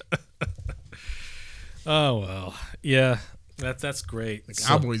 Oh well, yeah. That's great. The So-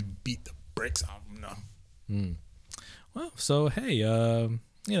 Cowboys beat the bricks out of them. well, so hey, you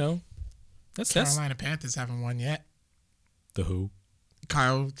know, that's Carolina Panthers haven't won yet. the who.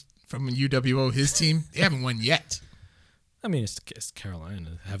 Kyle from UWO, his team, they haven't won yet. I mean, it's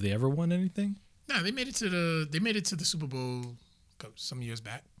Carolina. Have they ever won anything? No, they made it to the Super Bowl some years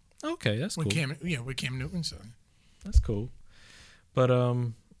back Okay, that's cool. with Cam Newton. So That's cool. But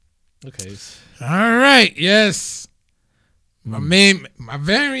okay. all right, yes, my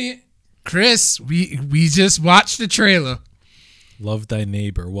variant, Chris. We just watched the trailer. Love thy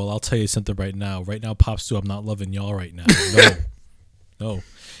neighbor. Well, I'll tell you something right now. Right now, Pops 2, I'm not loving y'all right now. No.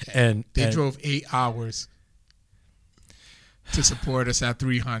 And They and drove 8 hours to support us at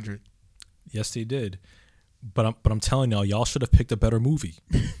 300. yes, they did. But I'm telling y'all should have picked a better movie.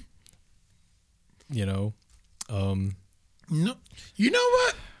 You know, No, you know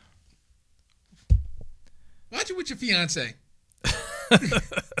what? Watch it with your fiance.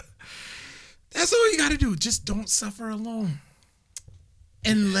 That's all you got to do. Just don't suffer alone.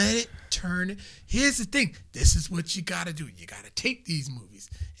 And let it turn. Here's the thing. This is what you got to do. You got to take these movies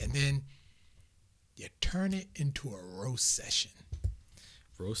and then you turn it into a roast session.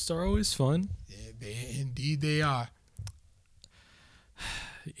 Roasts are always fun. Yeah, indeed they are.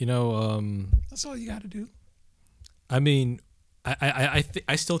 You know, that's all you got to do. I mean, I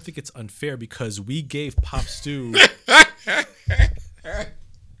still think it's unfair because we gave Pop Stew.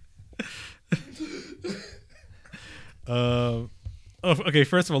 Okay,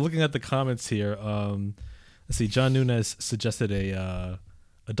 first of all, looking at the comments here, let's see. John Nunez suggested a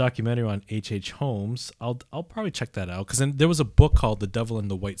documentary on H.H. Holmes. I'll probably check that out because then there was a book called The Devil in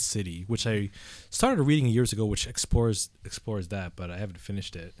the White City, which I started reading years ago, which explores that, but I haven't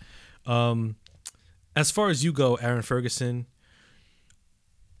finished it. As far as you go, Aaron Ferguson,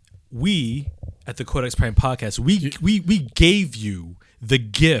 we at the Codex Prime podcast, we gave you the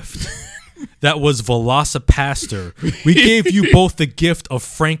gift that was Velocipaster. We gave you both the gift of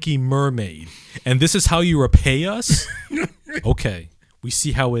Frankie Mermaid, and this is how you repay us? Okay, we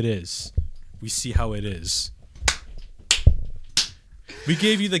see how it is. We see how it is. We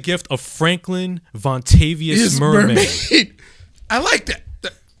gave you the gift of Franklin Vontavious Mermaid. I like that.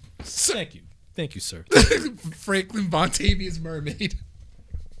 Thank you. Thank you, sir. Franklin Vontavious Mermaid.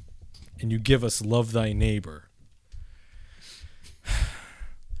 And you give us Love Thy Neighbor.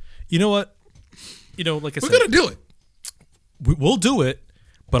 You know what? You know, like I said, we're going to do it. We'll do it,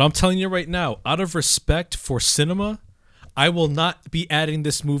 but I'm telling you right now, out of respect for cinema, I will not be adding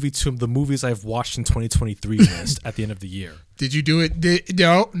this movie to the movies I've watched in 2023 list at the end of the year. Did you do it?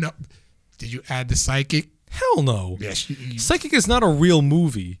 No. Did you add the Psychic? Hell no. Yes. Psychic is not a real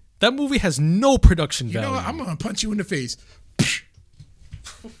movie. That movie has no production value. You know what? I'm going to punch you in the face.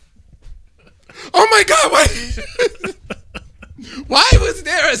 Oh my God. Why was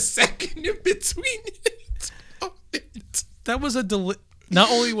there a second in between it? That was a delay. Not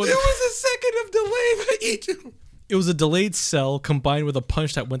only was there was a second of delay for each. It was a delayed cell combined with a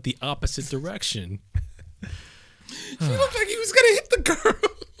punch that went the opposite direction. She looked like he was going to hit the girl.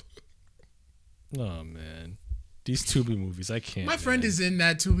 Oh, man. These Tubi movies, I can't. My friend is in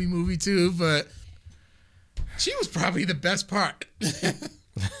that Tubi movie too, but she was probably the best part.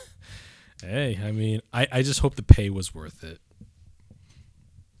 Hey, I mean, I just hope the pay was worth it.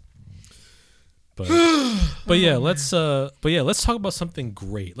 But yeah, let's talk about something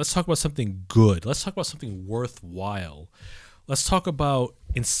great. Let's talk about something good. Let's talk about something worthwhile. Let's talk about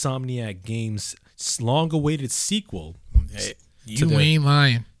Insomniac Games' long-awaited sequel. Hey, you ain't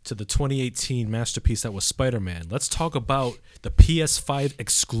lying. To the 2018 masterpiece that was Spider-Man. Let's talk about the PS5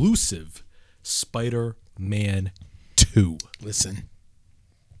 exclusive Spider-Man 2. Listen,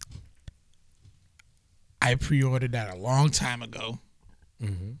 I pre-ordered that a long time ago.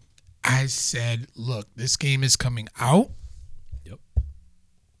 Mm-hmm. I said, look, this game is coming out. Yep.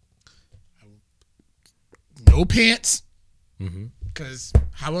 No pants. Mm-hmm. Because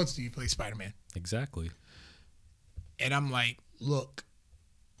how else do you play Spider-Man? Exactly. And I'm like, look,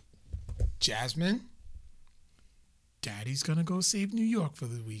 Jasmine, Daddy's going to go save New York for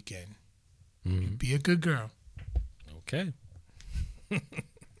the weekend. Mm-hmm. Be a good girl. Okay. And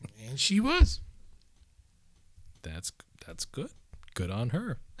she was. That's good. Good on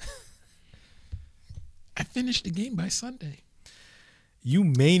her. I finished the game by Sunday. You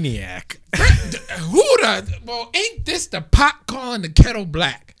maniac. Well, ain't this the pot calling the kettle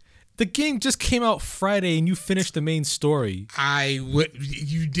black? The game just came out Friday and you finished the main story.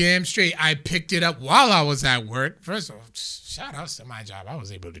 You damn straight. I picked it up while I was at work. First of all, shout outs to my job. I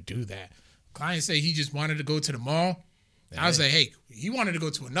was able to do that. Client said he just wanted to go to the mall. Hey. I was like, hey, he wanted to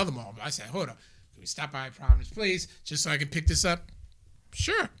go to another mall. But I said, hold on. Can we stop by Providence Place just so I can pick this up?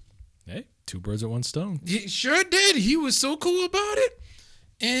 Sure. Hey, two birds with one stone. He sure did. He was so cool about it.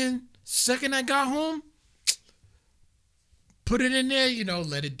 And second I got home, put it in there,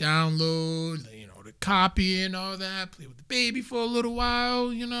 let it download, the copy and all that, play with the baby for a little while,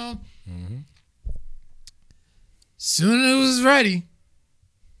 Mm-hmm. Soon as it was ready,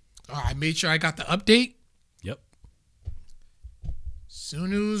 I made sure I got the update. Yep.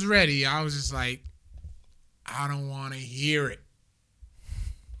 Soon as it was ready, I was just like, I don't want to hear it.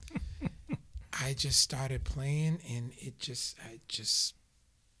 I just started playing and it just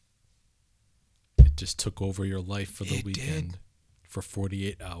took over your life for the weekend. Did. For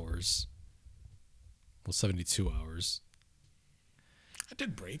 48 hours. Well, 72 hours. I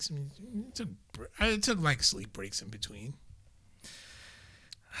took breaks. I took like sleep breaks in between.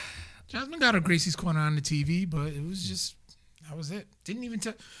 Jasmine got her Gracie's Corner on the TV, but it was just, that was it. Didn't even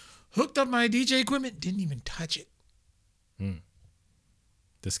hooked up my DJ equipment, didn't even touch it.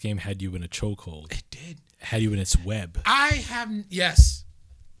 This game had you in a chokehold. It did. Had you in its web. I haven't. Yes,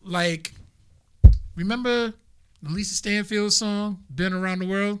 like remember the Lisa Stanfield song "Been Around the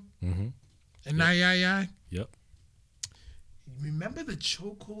World"? Mm-hmm. And yep. Yep. Remember the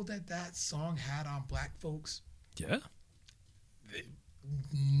chokehold that song had on black folks? Yeah.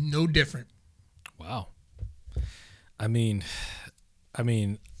 No different. Wow. I mean,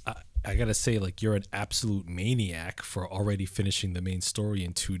 I gotta say, like, you're an absolute maniac for already finishing the main story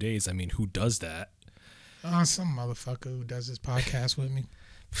in 2 days. I mean, who does that? Some motherfucker who does this podcast with me.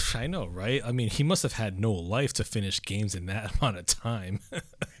 I know, right? I mean, he must have had no life to finish games in that amount of time. I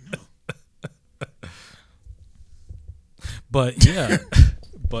know. But yeah,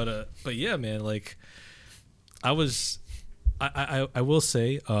 but yeah, man. Like, I will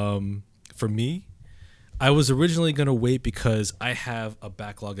say, for me, I was originally gonna wait because I have a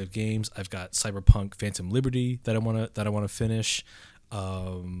backlog of games. I've got Cyberpunk, Phantom Liberty that I wanna finish.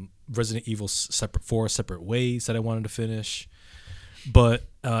 Resident Evil separate ways that I wanted to finish. But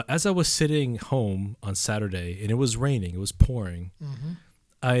as I was sitting home on Saturday and it was raining, it was pouring, Mm-hmm.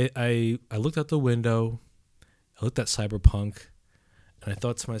 I looked out the window, I looked at Cyberpunk, and I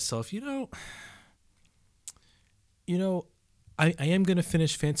thought to myself, I am gonna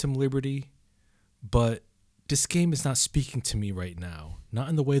finish Phantom Liberty, but this game is not speaking to me right now, not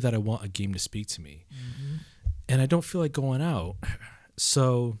in the way that I want a game to speak to me, Mm-hmm. and I don't feel like going out.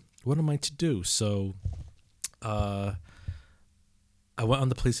 So what am I to do? So, I went on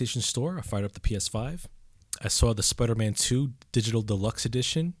the PlayStation Store. I fired up the PS5. I saw the Spider-Man 2 Digital Deluxe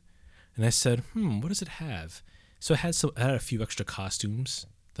Edition, and I said, what does it have? So it had a few extra costumes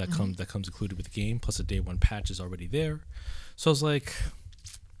that comes included with the game, plus a day one patch is already there. So I was like,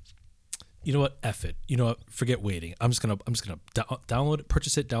 you know what? F it. You know what? Forget waiting. I'm just gonna download it,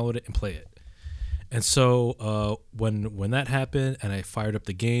 purchase it, download it, and play it. And so when that happened, and I fired up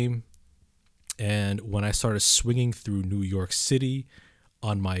the game, and when I started swinging through New York City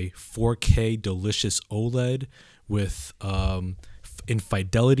on my 4K delicious OLED with in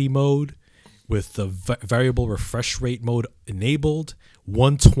fidelity mode, with the variable refresh rate mode enabled,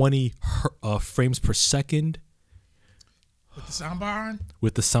 120 frames per second. With the soundbar on?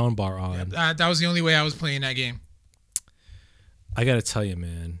 With the soundbar on. Yeah, that was the only way I was playing that game. I got to tell you,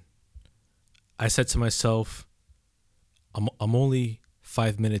 man, I said to myself, I'm only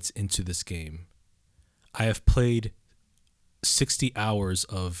 5 minutes into this game. I have played 60 hours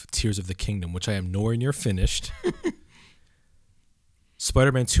of Tears of the Kingdom, which I am nowhere near finished.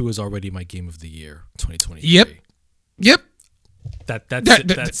 Spider-Man 2 is already my game of the year, 2023. Yep. That's it. And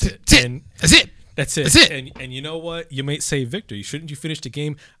that's it. That's it. That's it. And you know what? You might say, Victor, shouldn't you finish the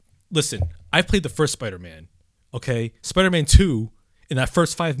game? Listen, I've played the first Spider-Man. Okay, Spider-Man 2 in that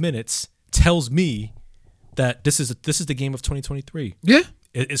first 5 minutes tells me that this is the game of 2023. Yeah.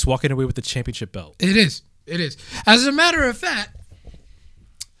 It's walking away with the championship belt. It is. As a matter of fact,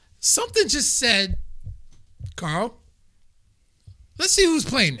 something just said, Carl, let's see who's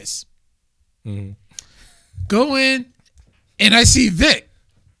playing this. Mm-hmm. Go in, and I see Vic.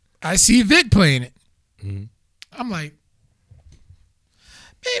 Playing it. Mm-hmm. I'm like,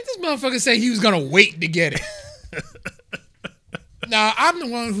 man, this motherfucker said he was going to wait to get it. Now, I'm the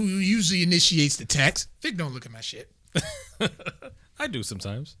one who usually initiates the text. Vic don't look at my shit. I do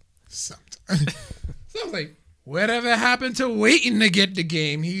sometimes. So I was like, whatever happened to waiting to get the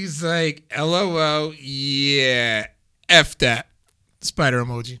game? He's like, LOL, yeah, F that. Spider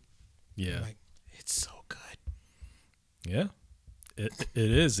emoji. Yeah. I'm like, it's so good. Yeah. It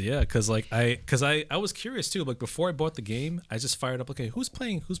is, yeah, because I was curious too. Like before I bought the game, I just fired up. Okay, who's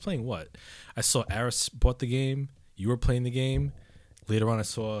playing what? I saw Aris bought the game. You were playing the game. Later on, I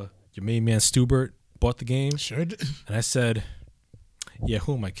saw your main man Stubert bought the game. Sure did. And I said, "Yeah,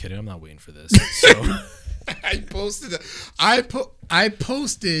 who am I kidding? I'm not waiting for this." So I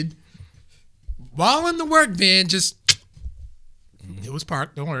posted while in the work van. Just it was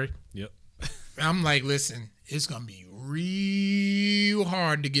parked. Don't worry. Yep. I'm like, listen, it's gonna be real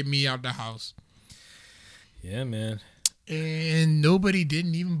hard to get me out the house. Yeah, man. And nobody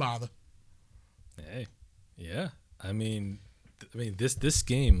didn't even bother. Hey, yeah. I mean, this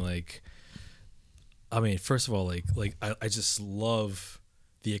game, like, first of all, like I just love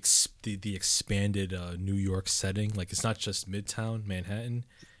the expanded New York setting. Like, it's not just Midtown Manhattan;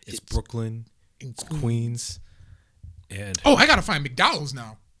 it's Brooklyn, it's Queens, and I gotta find McDonald's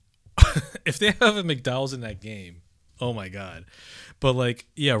now. if they have a McDonald's in that game, oh my god. But like,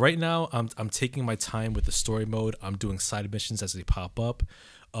 yeah, right now I'm taking my time with the story mode. I'm doing side missions as they pop up.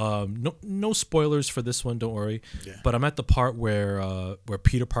 No spoilers for this one, don't worry. Yeah. But I'm at the part where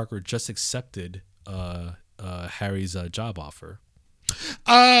Peter Parker just accepted Harry's job offer.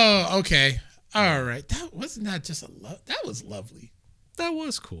 Oh, okay. All right. That wasn't that just a that was lovely. That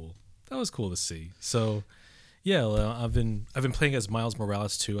was cool. That was cool to see. So yeah, well, I've been playing as Miles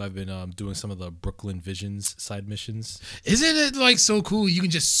Morales too. I've been doing some of the Brooklyn Visions side missions. Isn't it like so cool? You can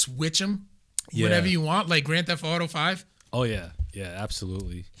just switch them whenever Yeah. you want, like Grand Theft Auto 5. Oh yeah, yeah,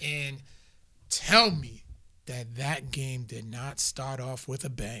 absolutely. And tell me that game did not start off with a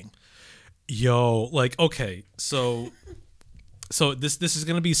bang. Yo, like okay, so this is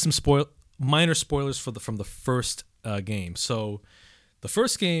gonna be some minor spoilers from the first game. So the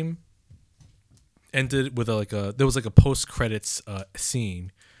first game ended with there was like a post credits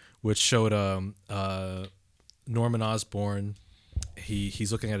scene, which showed Norman Osborn.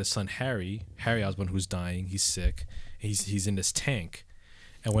 He's looking at his son Harry Osborn, who's dying. He's sick. He's in this tank,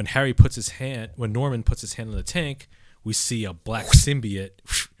 and when Norman puts his hand in the tank, we see a black symbiote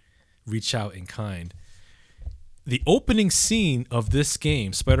reach out in kind. The opening scene of this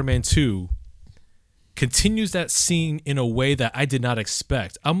game, Spider-Man 2, continues that scene in a way that I did not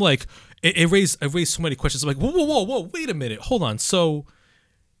expect. I'm like, it raised so many questions. I'm like, whoa, wait a minute, hold on. So,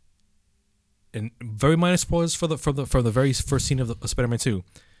 and very minor spoilers for the very first scene of Spider-Man 2.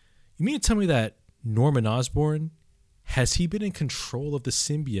 You mean to tell me that Norman Osborn has he been in control of the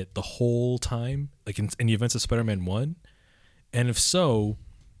symbiote the whole time, like in the events of Spider-Man 1? And if so,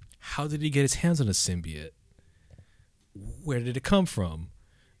 how did he get his hands on a symbiote? Where did it come from?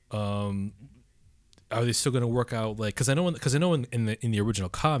 Are they still going to work out like? Because I know in the original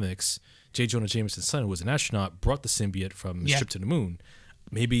comics, J. Jonah Jameson's son, who was an astronaut, brought the symbiote from his trip to the moon.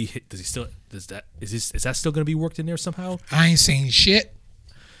 Maybe is that still going to be worked in there somehow? I ain't saying shit.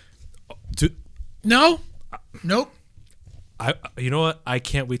 No, nope. You know what? I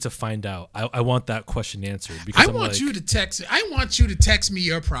can't wait to find out. I want that question answered because I want you to text me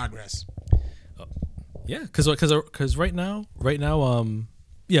your progress. Yeah, because right now,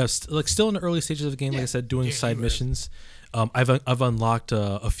 yeah, like still in the early stages of the game. Like I said, doing side missions. I've unlocked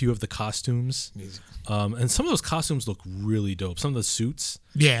a few of the costumes, and some of those costumes look really dope. Some of the suits,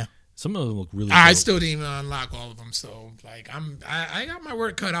 some of them look really. I dope. still didn't even unlock all of them, so like I got my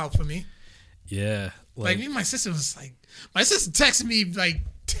work cut out for me. Yeah, like me, and my sister texted me like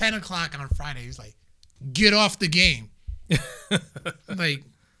 10 o'clock on Friday. He was like, "Get off the game." I'm like,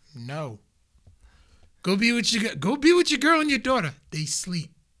 no. Go be with your girl and your daughter. They sleep.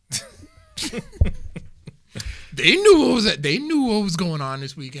 They knew what was going on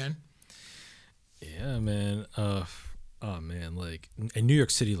this weekend. Yeah, man. Oh man, like and New York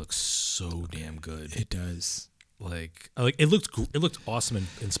City looks so damn good. It does. Like it looked awesome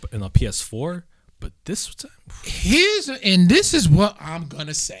in a PS4, but this time this is what I'm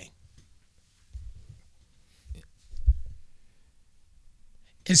gonna say.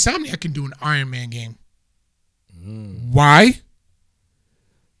 Insomniac can do an Iron Man game. Why?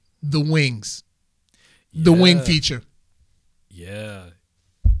 The wings. The wing feature. Yeah.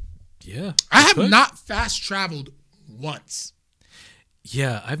 I have not fast traveled once.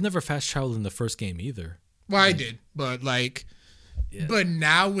 Yeah, I've never fast traveled in the first game either. Well, I did, but but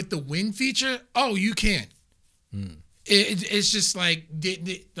now with the wing feature, oh, you can. It's just like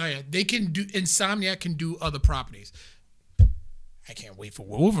they can do. Insomniac can do other properties. I can't wait for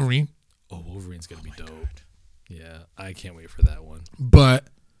Wolverine. Oh, Wolverine's gonna be dope. God. Yeah, I can't wait for that one. But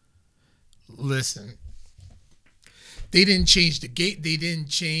listen, they didn't change the gate. They didn't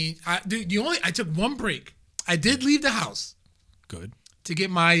change. I took one break. I did leave the house. Good. To get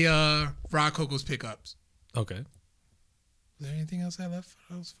my Rock Coco's pickups. Okay. Is there anything else I left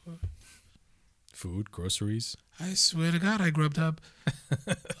for house for? Food, groceries. I swear to God, I grubbed up.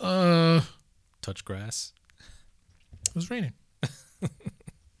 Touch grass. It was raining.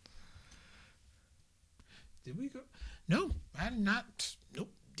 Did we go? No, I did not. Nope,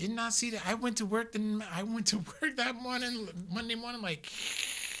 did not see that. I went to work. That morning, Monday morning, like.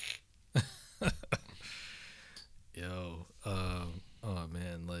 Yo, oh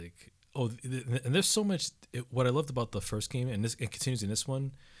man, like, and there's so much. What I loved about the first game, and it continues in this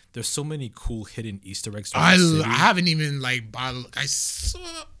one. There's so many cool hidden Easter eggs. I haven't even like bothered. I saw.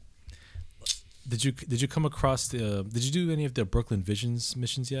 Did you come across Did you do any of the Brooklyn Visions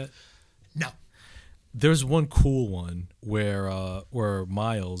missions yet? No. There's one cool one where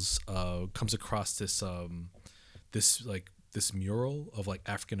Miles comes across this mural of like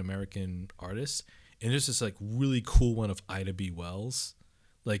African American artists, and there's this like really cool one of Ida B. Wells.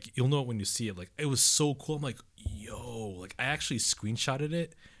 Like you'll know it when you see it. Like it was so cool. I'm like, yo, like I actually screenshotted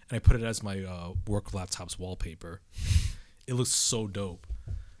it and I put it as my work laptop's wallpaper. It looks so dope.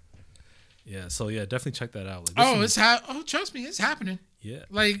 Yeah, so yeah, definitely check that out. Like, trust me, it's happening. Yeah,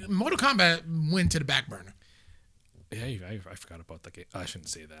 like Mortal Kombat went to the back burner. Yeah, I forgot about that game. I shouldn't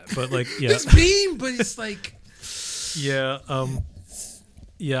say that, but like, yeah, It's mean, but it's like, yeah,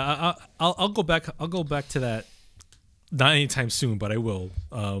 yeah. I'll go back. I'll go back to that. Not anytime soon, but I will.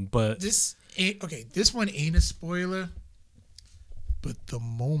 But this ain't okay. This one ain't a spoiler, but the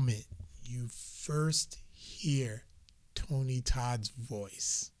moment you first hear Tony Todd's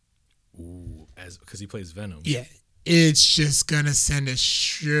voice, ooh, as because he plays Venom. yeah, it's just gonna send a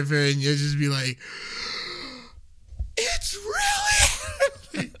shiver, and you'll just be like, "It's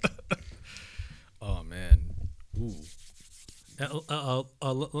really." Oh man. Ooh.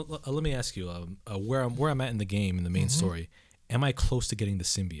 Let me ask you, where I'm at in the game in the main story. Am I close to getting the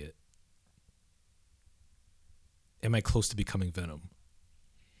symbiote? Am I close to becoming Venom?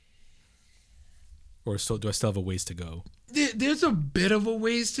 Or so do I still have a ways to go? There's a bit of a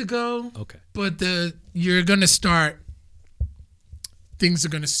ways to go. Okay. But you're gonna start. Things are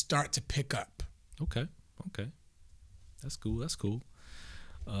gonna start to pick up. Okay. That's cool. That's cool.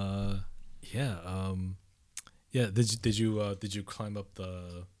 Yeah. Yeah. Did you climb up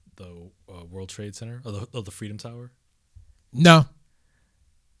the World Trade Center or the Freedom Tower? No.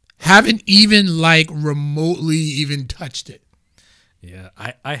 Haven't even like remotely even touched it. Yeah,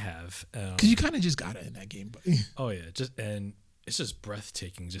 I have. Because you kind of just got it in that game. But Oh yeah, and it's just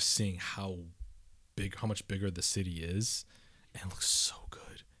breathtaking just seeing how much bigger the city is, and it looks so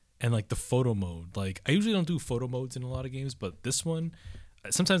good. And like the photo mode, like I usually don't do photo modes in a lot of games, but this one,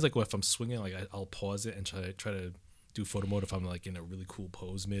 sometimes like if I'm swinging, like I'll pause it and try to do photo mode if I'm like in a really cool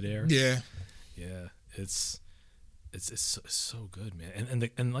pose midair. yeah. Yeah, it's so good, man.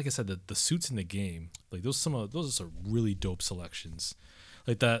 And like I said, the suits in the game, like those are some really dope selections,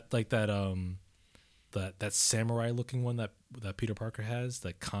 like that samurai looking one that Peter Parker has,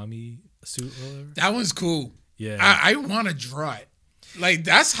 that Kami suit or whatever. That one's cool. Yeah, I want to draw it. Like,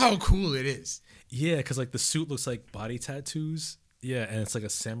 that's how cool it is. yeah, because like the suit looks like body tattoos. Yeah, and it's like a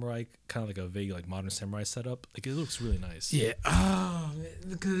samurai, kind of like a vague like modern samurai setup. Like it looks really nice. Yeah. Oh,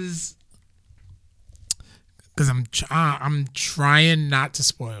 because I'm trying not to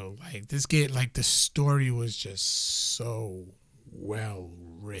spoil. Like this game, like the story was just so well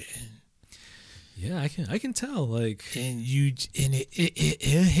written. Yeah, I can tell. Like, And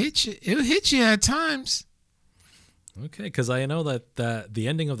it'll hit you. It'll hit you at times. okay, because I know that the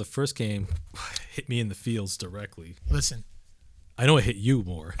ending of the first game hit me in the feels directly. Listen. I know it hit you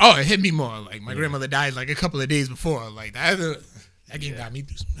more. Oh, it hit me more. Like my grandmother died like a couple of days before. Like that game got me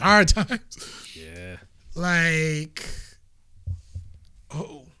through some hard times. Yeah. Like,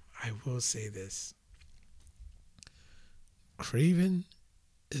 I will say this. Craven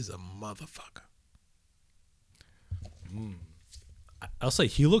is a motherfucker. I'll say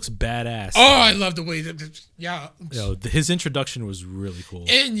he looks badass. Oh, I love the way that, yeah. His introduction was really cool.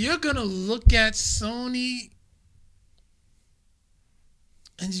 And you're going to look at Sony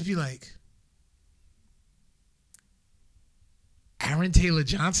and just be like, Aaron Taylor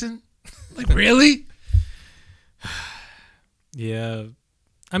Johnson? Like, really? Yeah.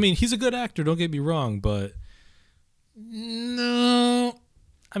 I mean, he's a good actor, don't get me wrong, but No.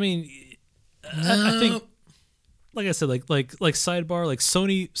 I mean, I think, like I said, like sidebar, like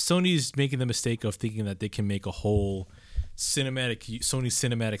Sony's making the mistake of thinking that they can make a whole Sony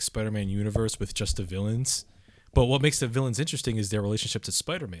cinematic Spider-Man universe with just the villains. But what makes the villains interesting is their relationship to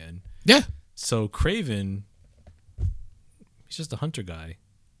Spider-Man. Yeah. So Craven, he's just a hunter guy.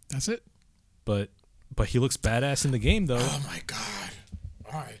 That's it. But he looks badass in the game, though. Oh my god!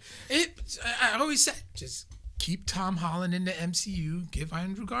 All right, I always said just keep Tom Holland in the MCU. Give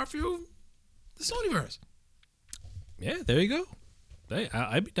Andrew Garfield the Sonyverse. Yeah, there you go. Hey,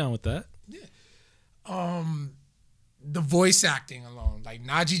 I'd be down with that. Yeah. The voice acting alone, like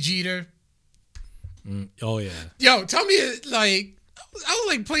Najee Jeter. Oh yeah. Yo, tell me like. I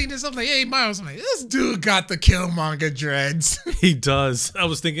was like playing this. I'm like, hey, Miles. I'm like, this dude got the Killmonger dreads. He does. I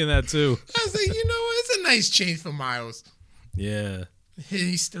was thinking that too. I was like, you know what? It's a nice change for Miles. Yeah.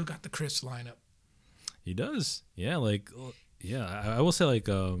 He still got the crisp lineup. He does. Yeah, like, yeah. I will say like,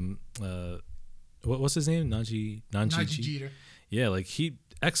 what's his name? Najee Jeter. Yeah, like he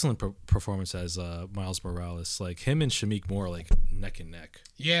excellent performance as Miles Morales. Like him and Shameik Moore, like neck and neck.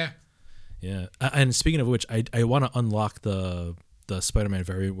 Yeah. Yeah. And speaking of which, I want to unlock the Spider-Man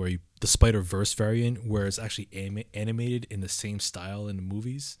variant the Spider-Verse variant where it's actually animated in the same style in the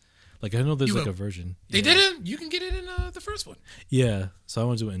movies. Like I know there's like a version. They didn't. You can get it in the first one. Yeah, so I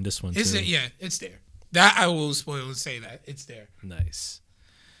want to do it in this one too. Yeah, it's there. That I will spoil and say that it's there. Nice.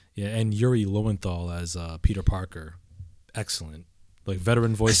 Yeah, and Yuri Lowenthal as Peter Parker, excellent. Like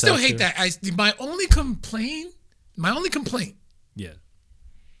veteran voice actor. I still hate that. My only complaint. Yeah.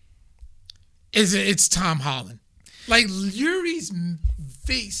 Is it's Tom Holland. Like Yuri's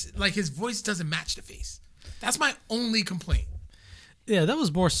face, like his voice doesn't match the face. That's my only complaint. Yeah, that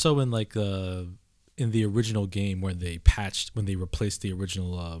was more so in like in the original game when they replaced the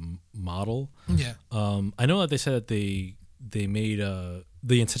original model. Yeah. I know that they said that they made the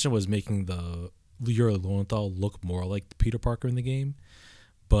intention was making the Yuri Lowenthal look more like Peter Parker in the game.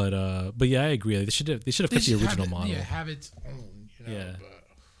 But yeah, I agree. They should have kept the original model. Yeah, have its own. Yeah.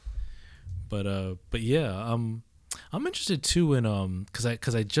 But yeah, I'm interested too in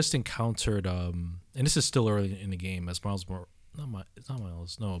because I just encountered and this is still early in the game as it's not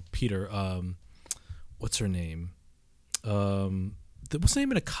Miles, no, Peter, what's her name, what's the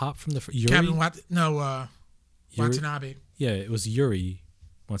name of the cop from the Yuri? Captain Yuri? Watanabe. Yeah, it was Yuri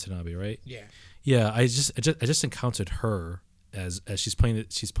Watanabe, right? Yeah. Yeah, I just encountered her as she's playing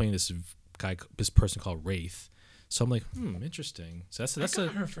this guy, this person called Wraith. So I'm like, interesting. So that's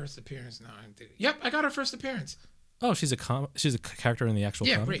her first appearance now. Yep, I got her first appearance. Oh, she's a character in the actual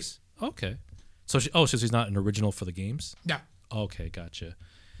comics? Wraith. Okay. So she's not an original for the games? Yeah. Okay, gotcha.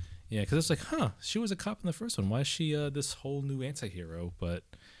 Yeah, because it's like, she was a cop in the first one. Why is she this whole new anti-hero? But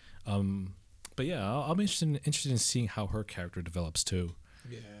yeah, I'll be interested in seeing how her character develops too.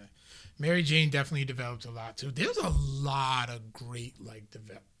 Yeah. Mary Jane definitely developed a lot too. There's a lot of great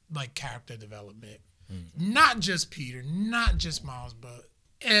character development. Not just Peter, not just Miles, but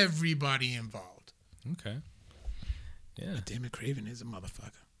everybody involved. Okay. Yeah. But damn it, Craven is a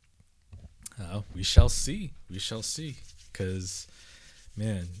motherfucker. We shall see. We shall see. Because,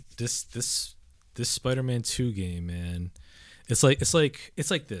 man, this Spider-Man 2 game, man, it's like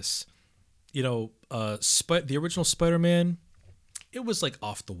this. You know, the original Spider-Man, it was like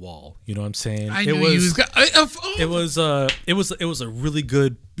off the wall. You know what I'm saying? It was a really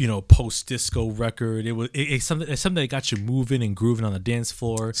good, post disco record. It was something that got you moving and grooving on the dance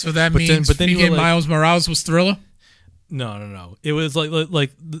floor. So that means Miles Morales was Thriller? No. It was like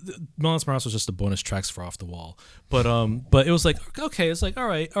Miles Morales was just the bonus tracks for Off the Wall. But it was like, okay, it's like all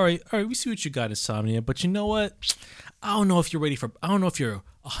right, we see what you got, Insomnia, but you know what? I don't know if you're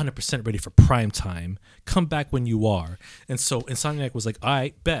 100% ready for prime time. Come back when you are. And so Insomniac was like, all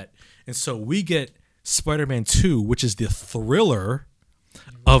right, bet. And so we get Spider-Man 2, which is the thriller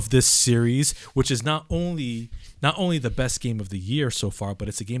of this series, which is not only the best game of the year so far, but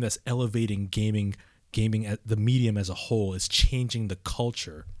it's a game that's elevating gaming at the medium as a whole. Is changing the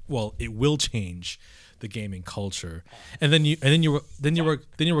culture. Well, it will change the gaming culture. And then you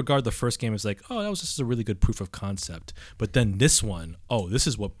regard the first game as like, oh, that was just a really good proof of concept. But then this one, this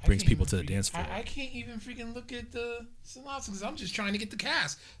is what brings people to the dance floor. I can't even freaking look at the synopsis because I'm just trying to get the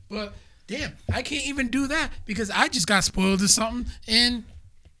cast. But damn, I can't even do that because I just got spoiled or something. And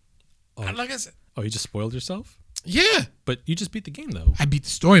like I said, you just spoiled yourself? Yeah, but you just beat the game though. I beat the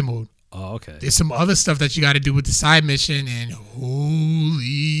story mode. Oh, okay. There's some other stuff that you got to do with the side mission, and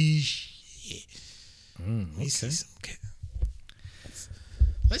holy shit. Okay.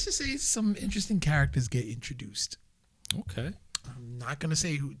 Let's just say some interesting characters get introduced. Okay. I'm not going to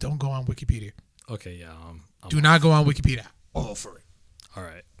say who. Don't go on Wikipedia. Okay, yeah. Do not go on Wikipedia. All for it. All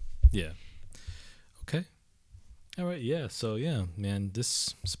right. Yeah. Okay. All right, yeah. So, yeah, man,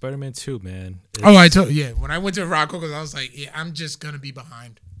 this Spider-Man 2, man. I told you. Yeah, when I went to Rocco, I was like, yeah, I'm just going to be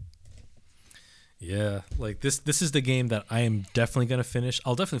behind. Yeah, like this is the game that I am definitely gonna finish.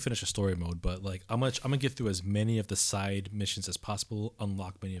 I'll definitely finish a story mode, but like I'm gonna get through as many of the side missions as possible,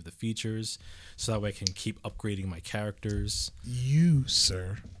 unlock many of the features, so that way I can keep upgrading my characters. You,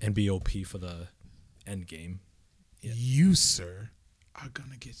 sir, and be OP for the end game. Yeah. You, sir, are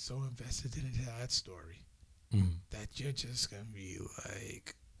gonna get so invested into that story that you're just gonna be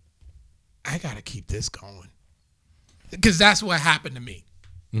like, I gotta keep this going, because that's what happened to me.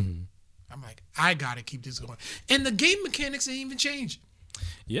 Mm-hmm. I'm like, I gotta keep this going. And the game mechanics didn't even change.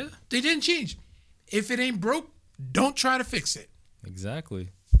 Yeah. They didn't change. If it ain't broke, don't try to fix it.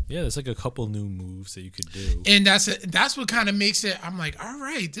 Exactly. Yeah, there's like a couple new moves that you could do. And that's what kind of makes it, I'm like, all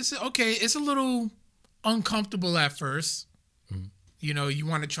right, this is okay. It's a little uncomfortable at first. Mm-hmm. You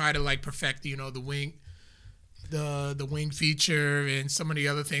want to try to like perfect, the wing, the wing feature and some of the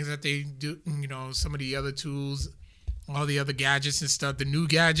other things that they do, some of the other tools, all the other gadgets and stuff, the new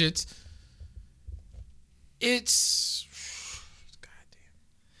gadgets. It's goddamn.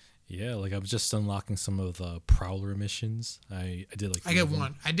 Yeah, like I'm just unlocking some of the Prowler missions. I did like. I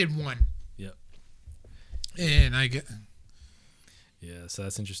did one. Yep. And I get. Yeah, so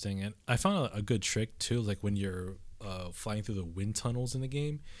that's interesting, and I found a good trick too. Like when you're flying through the wind tunnels in the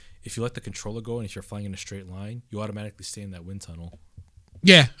game, if you let the controller go and if you're flying in a straight line, you automatically stay in that wind tunnel.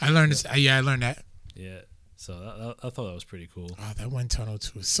 Yeah, I learned this. Yeah, I learned that. Yeah, so I thought that was pretty cool. Oh, that wind tunnel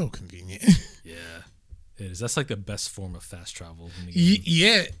too is so convenient. Yeah. It is. That's like the best form of fast travel in the game.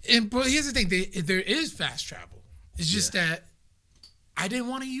 Yeah, but here's the thing: there is fast travel. It's just that I didn't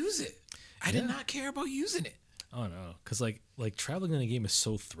want to use it. I did not care about using it. Oh no, because like traveling in a game is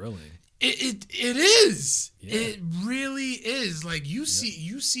so thrilling. It is. Yeah. It really is. Like you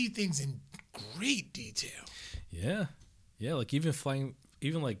see things in great detail. Yeah, yeah. Like even flying,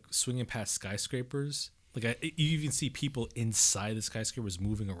 even like swinging past skyscrapers. Like you even see people inside the skyscrapers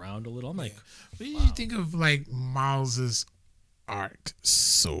moving around a little. I'm like, what do you think of like Miles's arc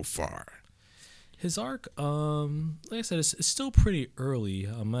so far? His arc, like I said, it's still pretty early.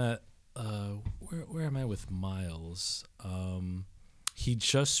 I'm at where am I with Miles? He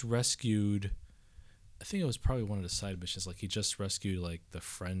just rescued. I think it was probably one of the side missions. Like he just rescued like the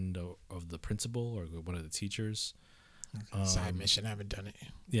friend of the principal or one of the teachers. Side mission, I haven't done it.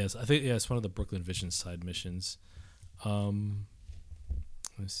 Yes, I think it's one of the Brooklyn Vision side missions.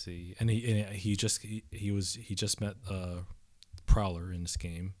 Let's see, and he just met Prowler in this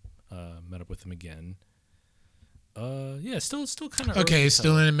game. Met up with him again. Yeah, still kind of okay. It's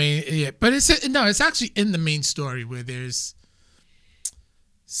still in the main, but it's actually in the main story where there's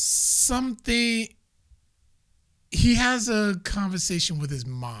something. He has a conversation with his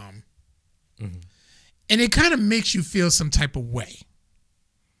mom, and it kind of makes you feel some type of way.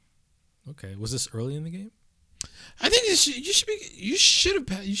 Okay, was this early in the game? I think you should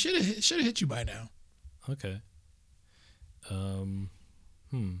have hit you by now. Okay.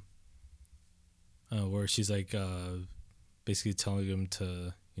 Where she's like basically telling him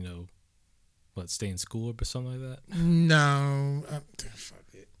to, stay in school or something like that? No. Fuck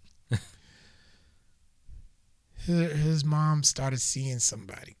it. His mom started seeing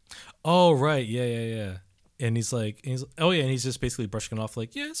somebody. Oh, right. Yeah. And he's just basically brushing it off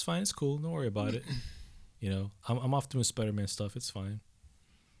like, yeah, it's fine. It's cool. Don't worry about it. I'm off doing Spider-Man stuff. It's fine.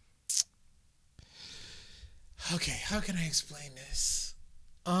 Okay, how can I explain this?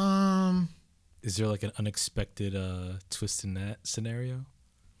 Is there like an unexpected twist in that scenario?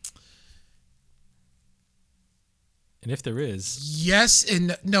 And if there is, yes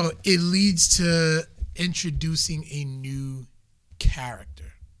and no. It leads to introducing a new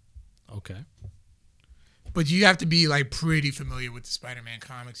character. Okay. But you have to be like pretty familiar with the Spider-Man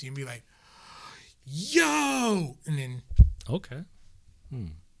comics. You can be like, yo, and then okay.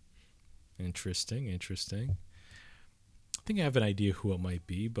 Interesting. I think I have an idea who it might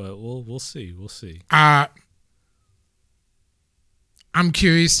be, but we'll see. I'm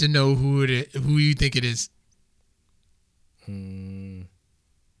curious to know who you think it is.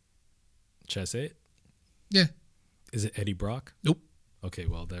 Should I say it? Yeah. Is it Eddie Brock? Nope. Okay,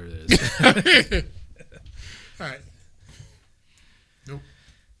 well there it is. All right. Nope.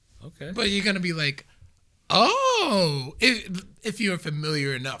 Okay. But you're gonna be like, oh, if you're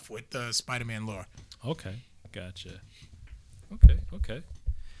familiar enough with the Spider-Man lore. Okay, gotcha. Okay.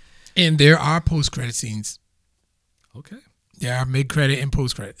 And there are post-credit scenes. Okay. There are mid-credit and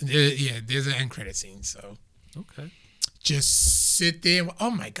post-credit. Yeah, there's an end credit scene. So. Okay. Just sit there.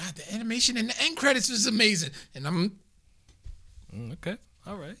 Oh my God, the animation and the end credits was amazing. And I'm. Okay.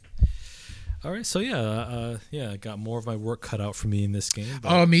 All right. So I got more of my work cut out for me in this game.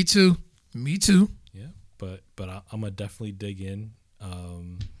 But, oh, me too. Yeah, but I'm gonna definitely dig in.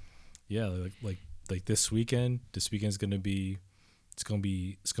 Like this weekend. This weekend's gonna be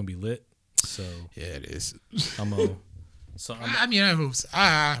lit. So yeah, it is. I hope so.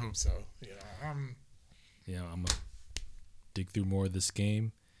 I hope so. I'm gonna dig through more of this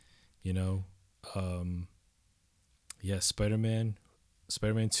game. Spider-Man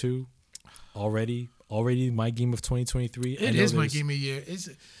 2, already my game of 2023. It is my game of the year.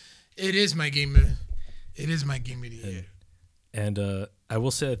 It is my game of the year. And I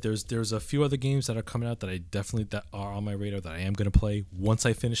will say that there's a few other games that are coming out that are on my radar that I am going to play once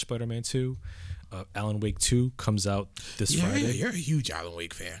I finish Spider-Man 2. Alan Wake 2 comes out this Friday. You're a huge Alan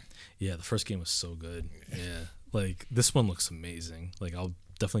Wake fan. Yeah, the first game was so good. Yeah, like this one looks amazing. Like I'll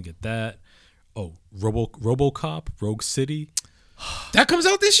definitely get that. Oh, RoboCop, Rogue City. That comes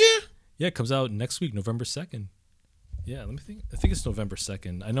out this year? Yeah, it comes out next week, November 2nd. Yeah, let me think. I think it's November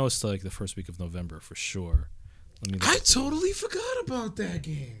 2nd. I know it's like the first week of November for sure. I totally forgot about that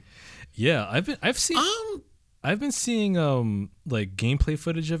game. Yeah, I've been seeing like gameplay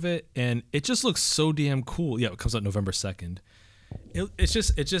footage of it, and it just looks so damn cool. Yeah, it comes out November 2nd. It's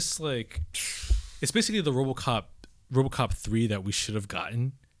just like it's basically the RoboCop 3 that we should have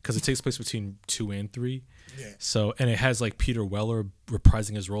gotten because it takes place between 2 and 3. Yeah. So and it has like Peter Weller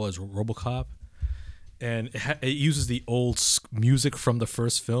reprising his role as RoboCop, and it uses the old music from the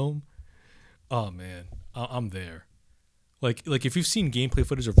first film. Oh man. I'm there. Like if you've seen gameplay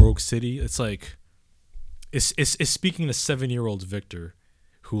footage of Rogue City, it's like It's speaking to 7-year-old Victor,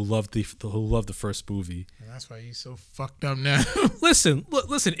 who loved the first movie. And that's why he's so fucked up now. Listen.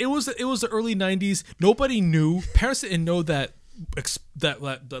 It was the early '90s. Nobody knew. Parents didn't know that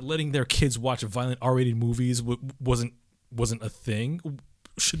letting their kids watch violent R-rated movies wasn't a thing.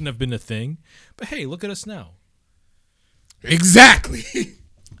 Shouldn't have been a thing. But hey, look at us now. Exactly.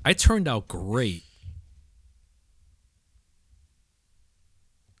 I turned out great.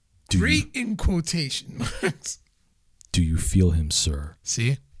 Great in quotation marks. Do you feel him, sir?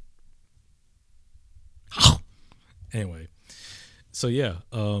 See? Anyway, so yeah,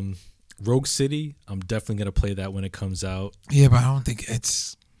 Rogue City. I'm definitely gonna play that when it comes out. Yeah, but I don't think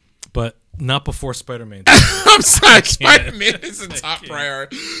it's. But not before Spider-Man. I'm sorry, Spider-Man is a top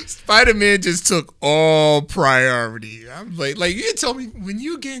priority. Spider-Man just took all priority. I'm like you tell me when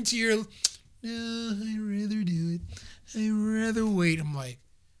you get into your, I'd rather do it. I'd rather wait. I'm like,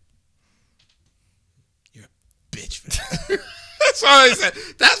 you're a bitch for that. That's what I said.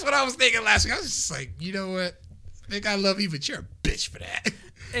 That's what I was thinking last week. I was just like, you know what? I think I love you, but you're a bitch for that.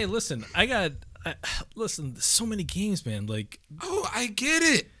 Hey, listen, listen, there's so many games, man. Like, oh, I get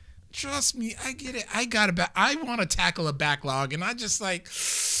it. Trust me, I get it. I want to tackle a backlog, and I just like,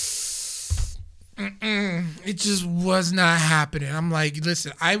 it just was not happening. I'm like,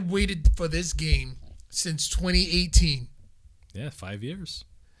 listen, I waited for this game since 2018. Yeah, 5 years.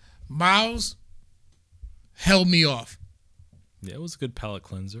 Miles held me off. Yeah, it was a good palate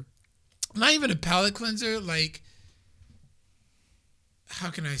cleanser. Not even a palate cleanser. Like, how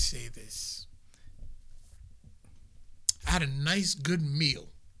can I say this? I had a nice, good meal.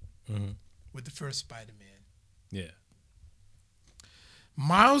 Mm-hmm. With the first Spider-Man. Yeah.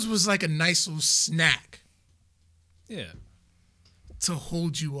 Miles was like a nice little snack. Yeah. To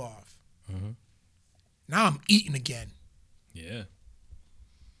hold you off. Mm-hmm. Now I'm eating again. Yeah.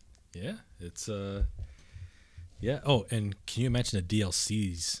 Yeah. It's yeah. Oh, and can you imagine the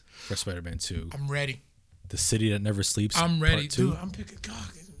DLCs for Spider-Man 2? I'm ready. The City That Never Sleeps. I'm ready, dude. I'm picking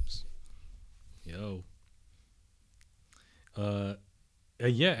games. Yo.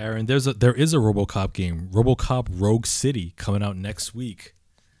 Yeah, Aaron. There is a RoboCop game, RoboCop Rogue City, coming out next week.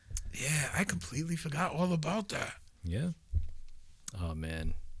 Yeah, I completely forgot all about that. Yeah. Oh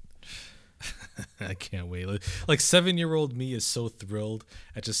man, I can't wait. Like 7-year-old me is so thrilled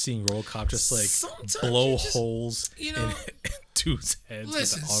at just seeing RoboCop just like sometimes blow holes in dudes' heads.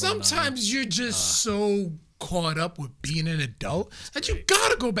 Listen, sometimes you're just so caught up with being an adult that you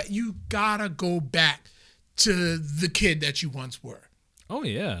gotta go back. You gotta go back to the kid that you once were. Oh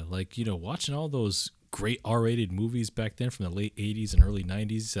yeah, like watching all those great R-rated movies back then from the late 80s and early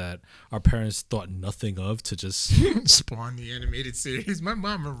 90s that our parents thought nothing of, to just Spawn the animated series. My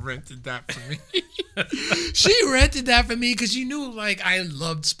mama rented that for me. She rented that for me because she knew like I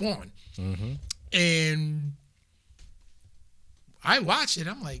loved Spawn. Mm-hmm. And I watched it.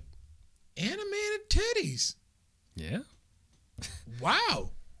 I'm like, animated titties. Yeah. Wow.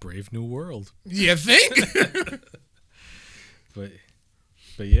 Brave New World. You think? But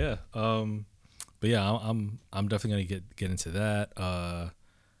yeah, I'm definitely gonna get into that.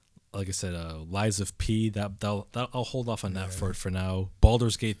 Like I said, Lies of P. That I'll hold off on that for now.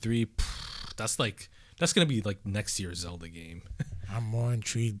 Baldur's Gate 3. That's gonna be like next year's Zelda game. I'm more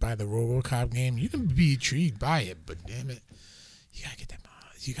intrigued by the RoboCop game. You can be intrigued by it, but damn it, you gotta get that.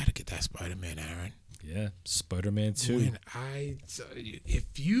 You gotta get that Spider-Man, Aaron. Yeah, Spider-Man 2. When I tell you,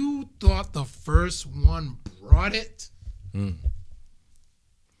 if you thought the first one brought it.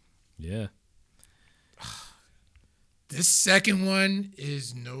 Yeah. This second one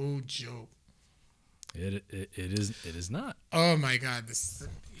is no joke. It is not. Oh my God! So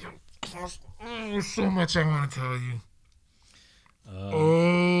much I want to tell you.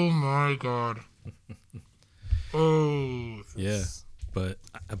 Oh my God. Oh. Yeah, but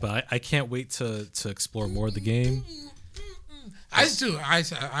I can't wait to explore more of the game. I do want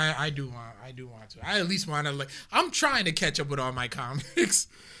to. I at least want to I'm trying to catch up with all my comics.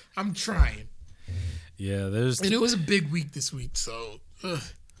 I'm trying. Yeah, and it was a big week this week, so.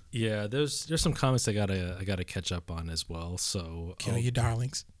 Yeah, there's some comics I gotta catch up on as well. So Kill Your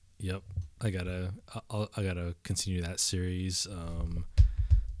Darlings. Yep, I gotta continue that series.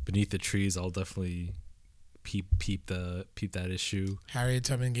 Beneath the Trees, I'll definitely peep that issue. Harriet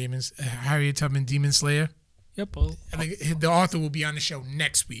Tubman Demon Slayer. Yep, I think the author will be on the show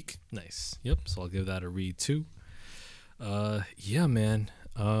next week. Nice. Yep. So I'll give that a read too. Yeah, man.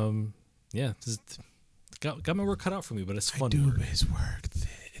 Yeah, got my work cut out for me, but it's fun. His work.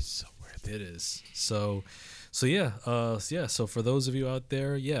 It's so worth it. It is. So yeah. So for those of you out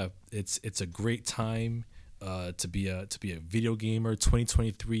there, yeah, it's a great time to be a video gamer.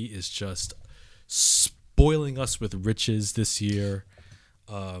 2023 is just spoiling us with riches this year.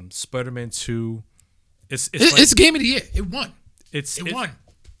 Spider-Man 2. It's game of the year. It won. It won.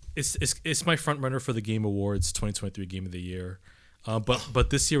 It's my front runner for the Game Awards 2023 Game of the Year. But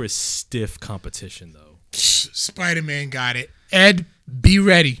this year is stiff competition though. Spider-Man got it. Ed, be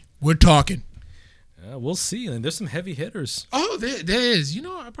ready. We're talking. We'll see. And there's some heavy hitters. Oh, there is. You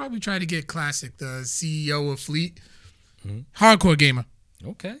know, I probably try to get Classic, the CEO of Fleet, hardcore gamer.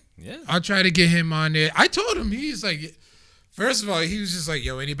 Okay, yeah. I'll try to get him on there. I told him, he's like, first of all, he was just like,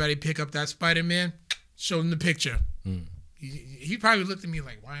 yo, anybody pick up that Spider-Man? Show him the picture. He probably looked at me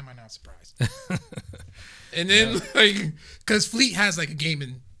like, why am I not surprised? And then, like, because Fleet has like a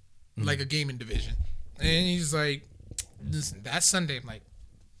gaming division. And he's like, listen, that Sunday, I'm like,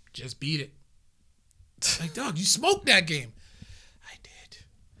 just beat it. Like, dog, you smoked that game. I did.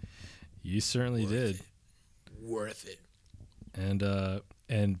 You certainly did. Worth it.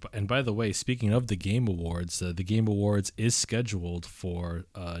 And by the way, speaking of the Game Awards, the Game Awards is scheduled for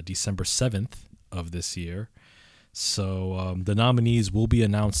December 7th of this year. So the nominees will be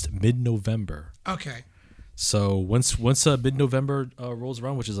announced mid-November. Okay. So once mid-November rolls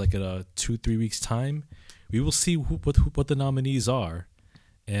around, which is like in 2-3 weeks time, we will see what the nominees are.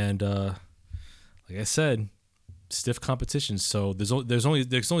 And like I said, stiff competition. So there's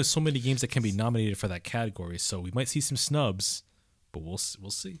only so many games that can be nominated for that category. So we might see some snubs, but we'll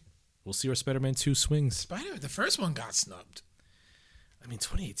see. We'll see where Spider-Man 2 swings. The first one got snubbed. I mean,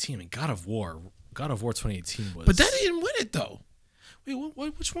 2018. I mean, God of War 2018 was. But that didn't win it though. Wait,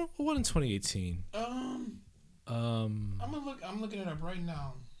 which one? What won in 2018? I'm looking it up right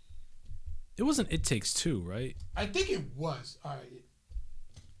now. It wasn't It Takes Two, right? I think it was. All right.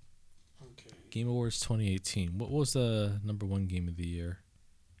 Okay. Game Awards 2018. What was the number one game of the year?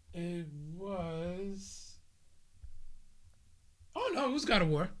 It was. Oh no, it was God of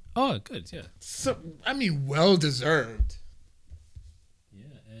War. Oh, good, yeah. So I mean, well deserved. Yeah,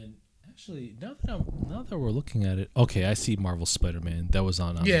 and actually, now that we're looking at it, okay, I see Marvel Spider-Man that was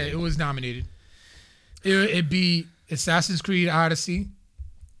on. Yeah, it was nominated. It'd be Assassin's Creed Odyssey.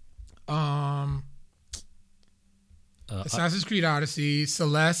 Assassin's Creed Odyssey,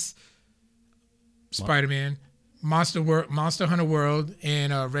 Celeste, Spider-Man, Monster Hunter World,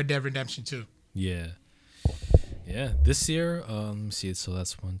 and Red Dead Redemption 2. Yeah. Yeah, this year, let me see. So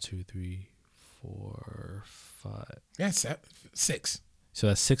that's 1, 2, 3, 4, 5. Yeah, 6. So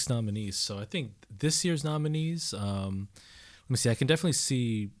that's 6 nominees. So I think this year's nominees, let me see. I can definitely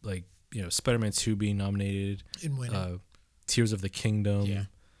see like Spider-Man 2 being nominated, and winning. Tears of the Kingdom,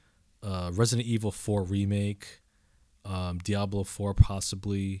 Resident Evil 4 remake, Diablo 4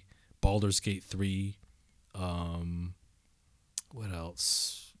 possibly, Baldur's Gate 3. What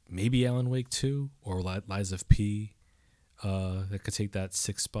else? Maybe Alan Wake 2 or Lies of P. That could take that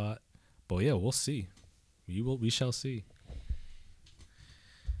 6th spot. But yeah, we'll see. We shall see.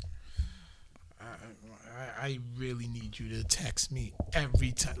 I really need you to text me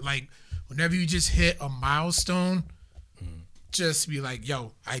every time. Like, whenever you just hit a milestone, just be like,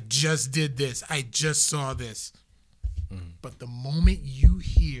 yo, I just did this. I just saw this. But the moment you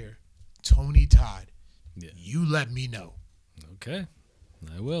hear Tony Todd, you let me know. Okay,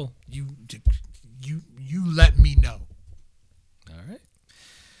 I will. You let me know. All right.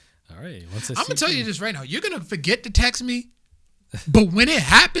 I'm gonna tell you this right now. You're gonna forget to text me, but when it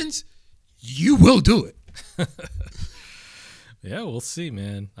happens, you will do it. Yeah, we'll see,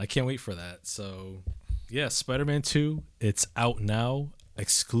 man. I can't wait for that. So, yeah, Spider-Man 2, it's out now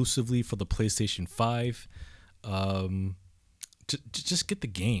exclusively for the PlayStation 5. Just get the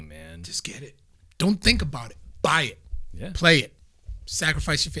game, man. Just get it. Don't think about it. Buy it. Yeah. Play it.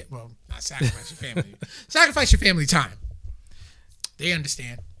 Sacrifice your family. Well, not sacrifice your family. Sacrifice your family time. They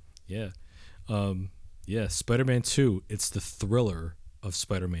understand. Yeah. Yeah, Spider-Man 2, it's the thriller of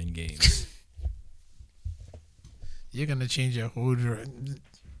Spider-Man games. You're going to change your whole...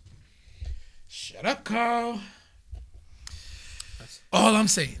 Shut up, Carl. That's all I'm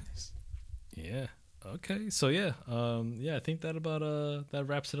saying is. Yeah. Okay. So, yeah. I think that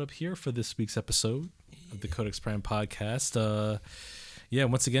wraps it up here for this week's episode of the Codex Prime podcast. Yeah,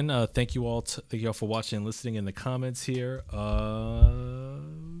 once again, thank you all for watching and listening in the comments here.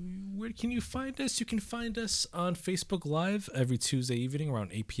 Where can you find us? You can find us on Facebook Live every Tuesday evening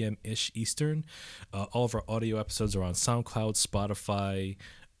around 8 p.m. ish Eastern. All of our audio episodes are on SoundCloud, Spotify,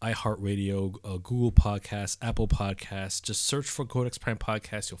 iHeartRadio, Google Podcasts, Apple Podcasts. Just search for Codex Prime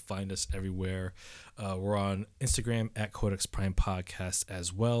Podcast. You'll find us everywhere. We're on Instagram at Codex Prime Podcast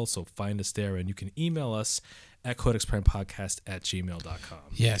as well. So find us there, and you can email us at codexprimepodcast@gmail.com.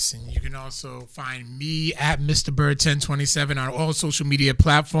 Yes, and you can also find me at Mr. Bird 1027 on all social media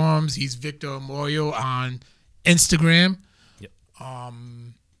platforms. He's Victor Amorio on Instagram. Yep. I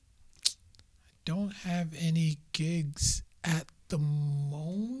don't have any gigs at the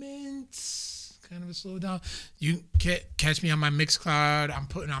moment. Kind of a slowdown. You catch me on my Mixcloud.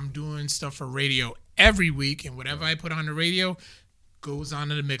 I'm doing stuff for radio every week, and whatever I put on the radio goes on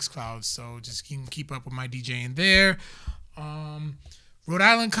to the Mixcloud. So just you can keep up with my DJing there. Rhode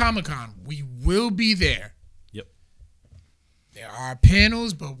Island Comic Con, we will be there. Yep. There are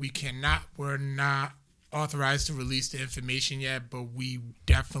panels, but we're not authorized to release the information yet, but we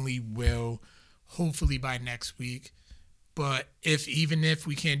definitely will, hopefully by next week. But even if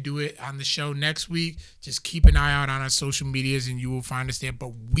we can't do it on the show next week, just keep an eye out on our social medias and you will find us there. But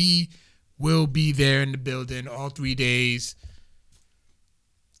we will be there in the building all 3 days.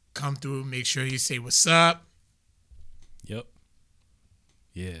 Come through, make sure you say what's up. Yep.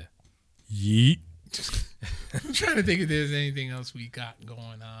 Yeah. Yeet. I'm trying to think if there's anything else we got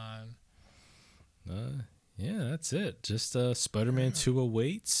going on. Yeah, that's it. Just Spider-Man 2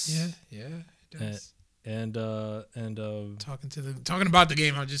 awaits. Yeah, it does. And talking about the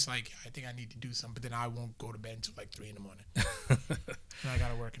game, I'm just like, I think I need to do something, but then I won't go to bed until like 3 a.m. And I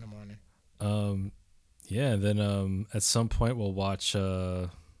gotta work in the morning. Yeah. Then at some point we'll watch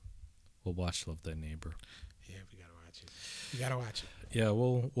Love Thy Neighbor. Yeah, we gotta watch it. You gotta watch it. Yeah,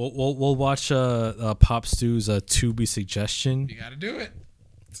 we'll watch Pop Stew's Tubi suggestion. You gotta do it.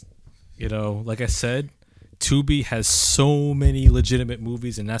 You know, like I said, Tubi has so many legitimate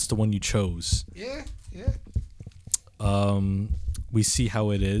movies, and that's the one you chose. Yeah. We see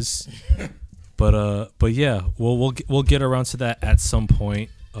how it is, but yeah, we'll get around to that at some point,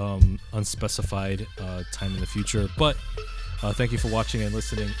 unspecified time in the future. But thank you for watching and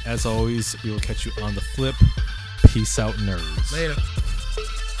listening. As always, we will catch you on the flip. Peace out, nerds. Later.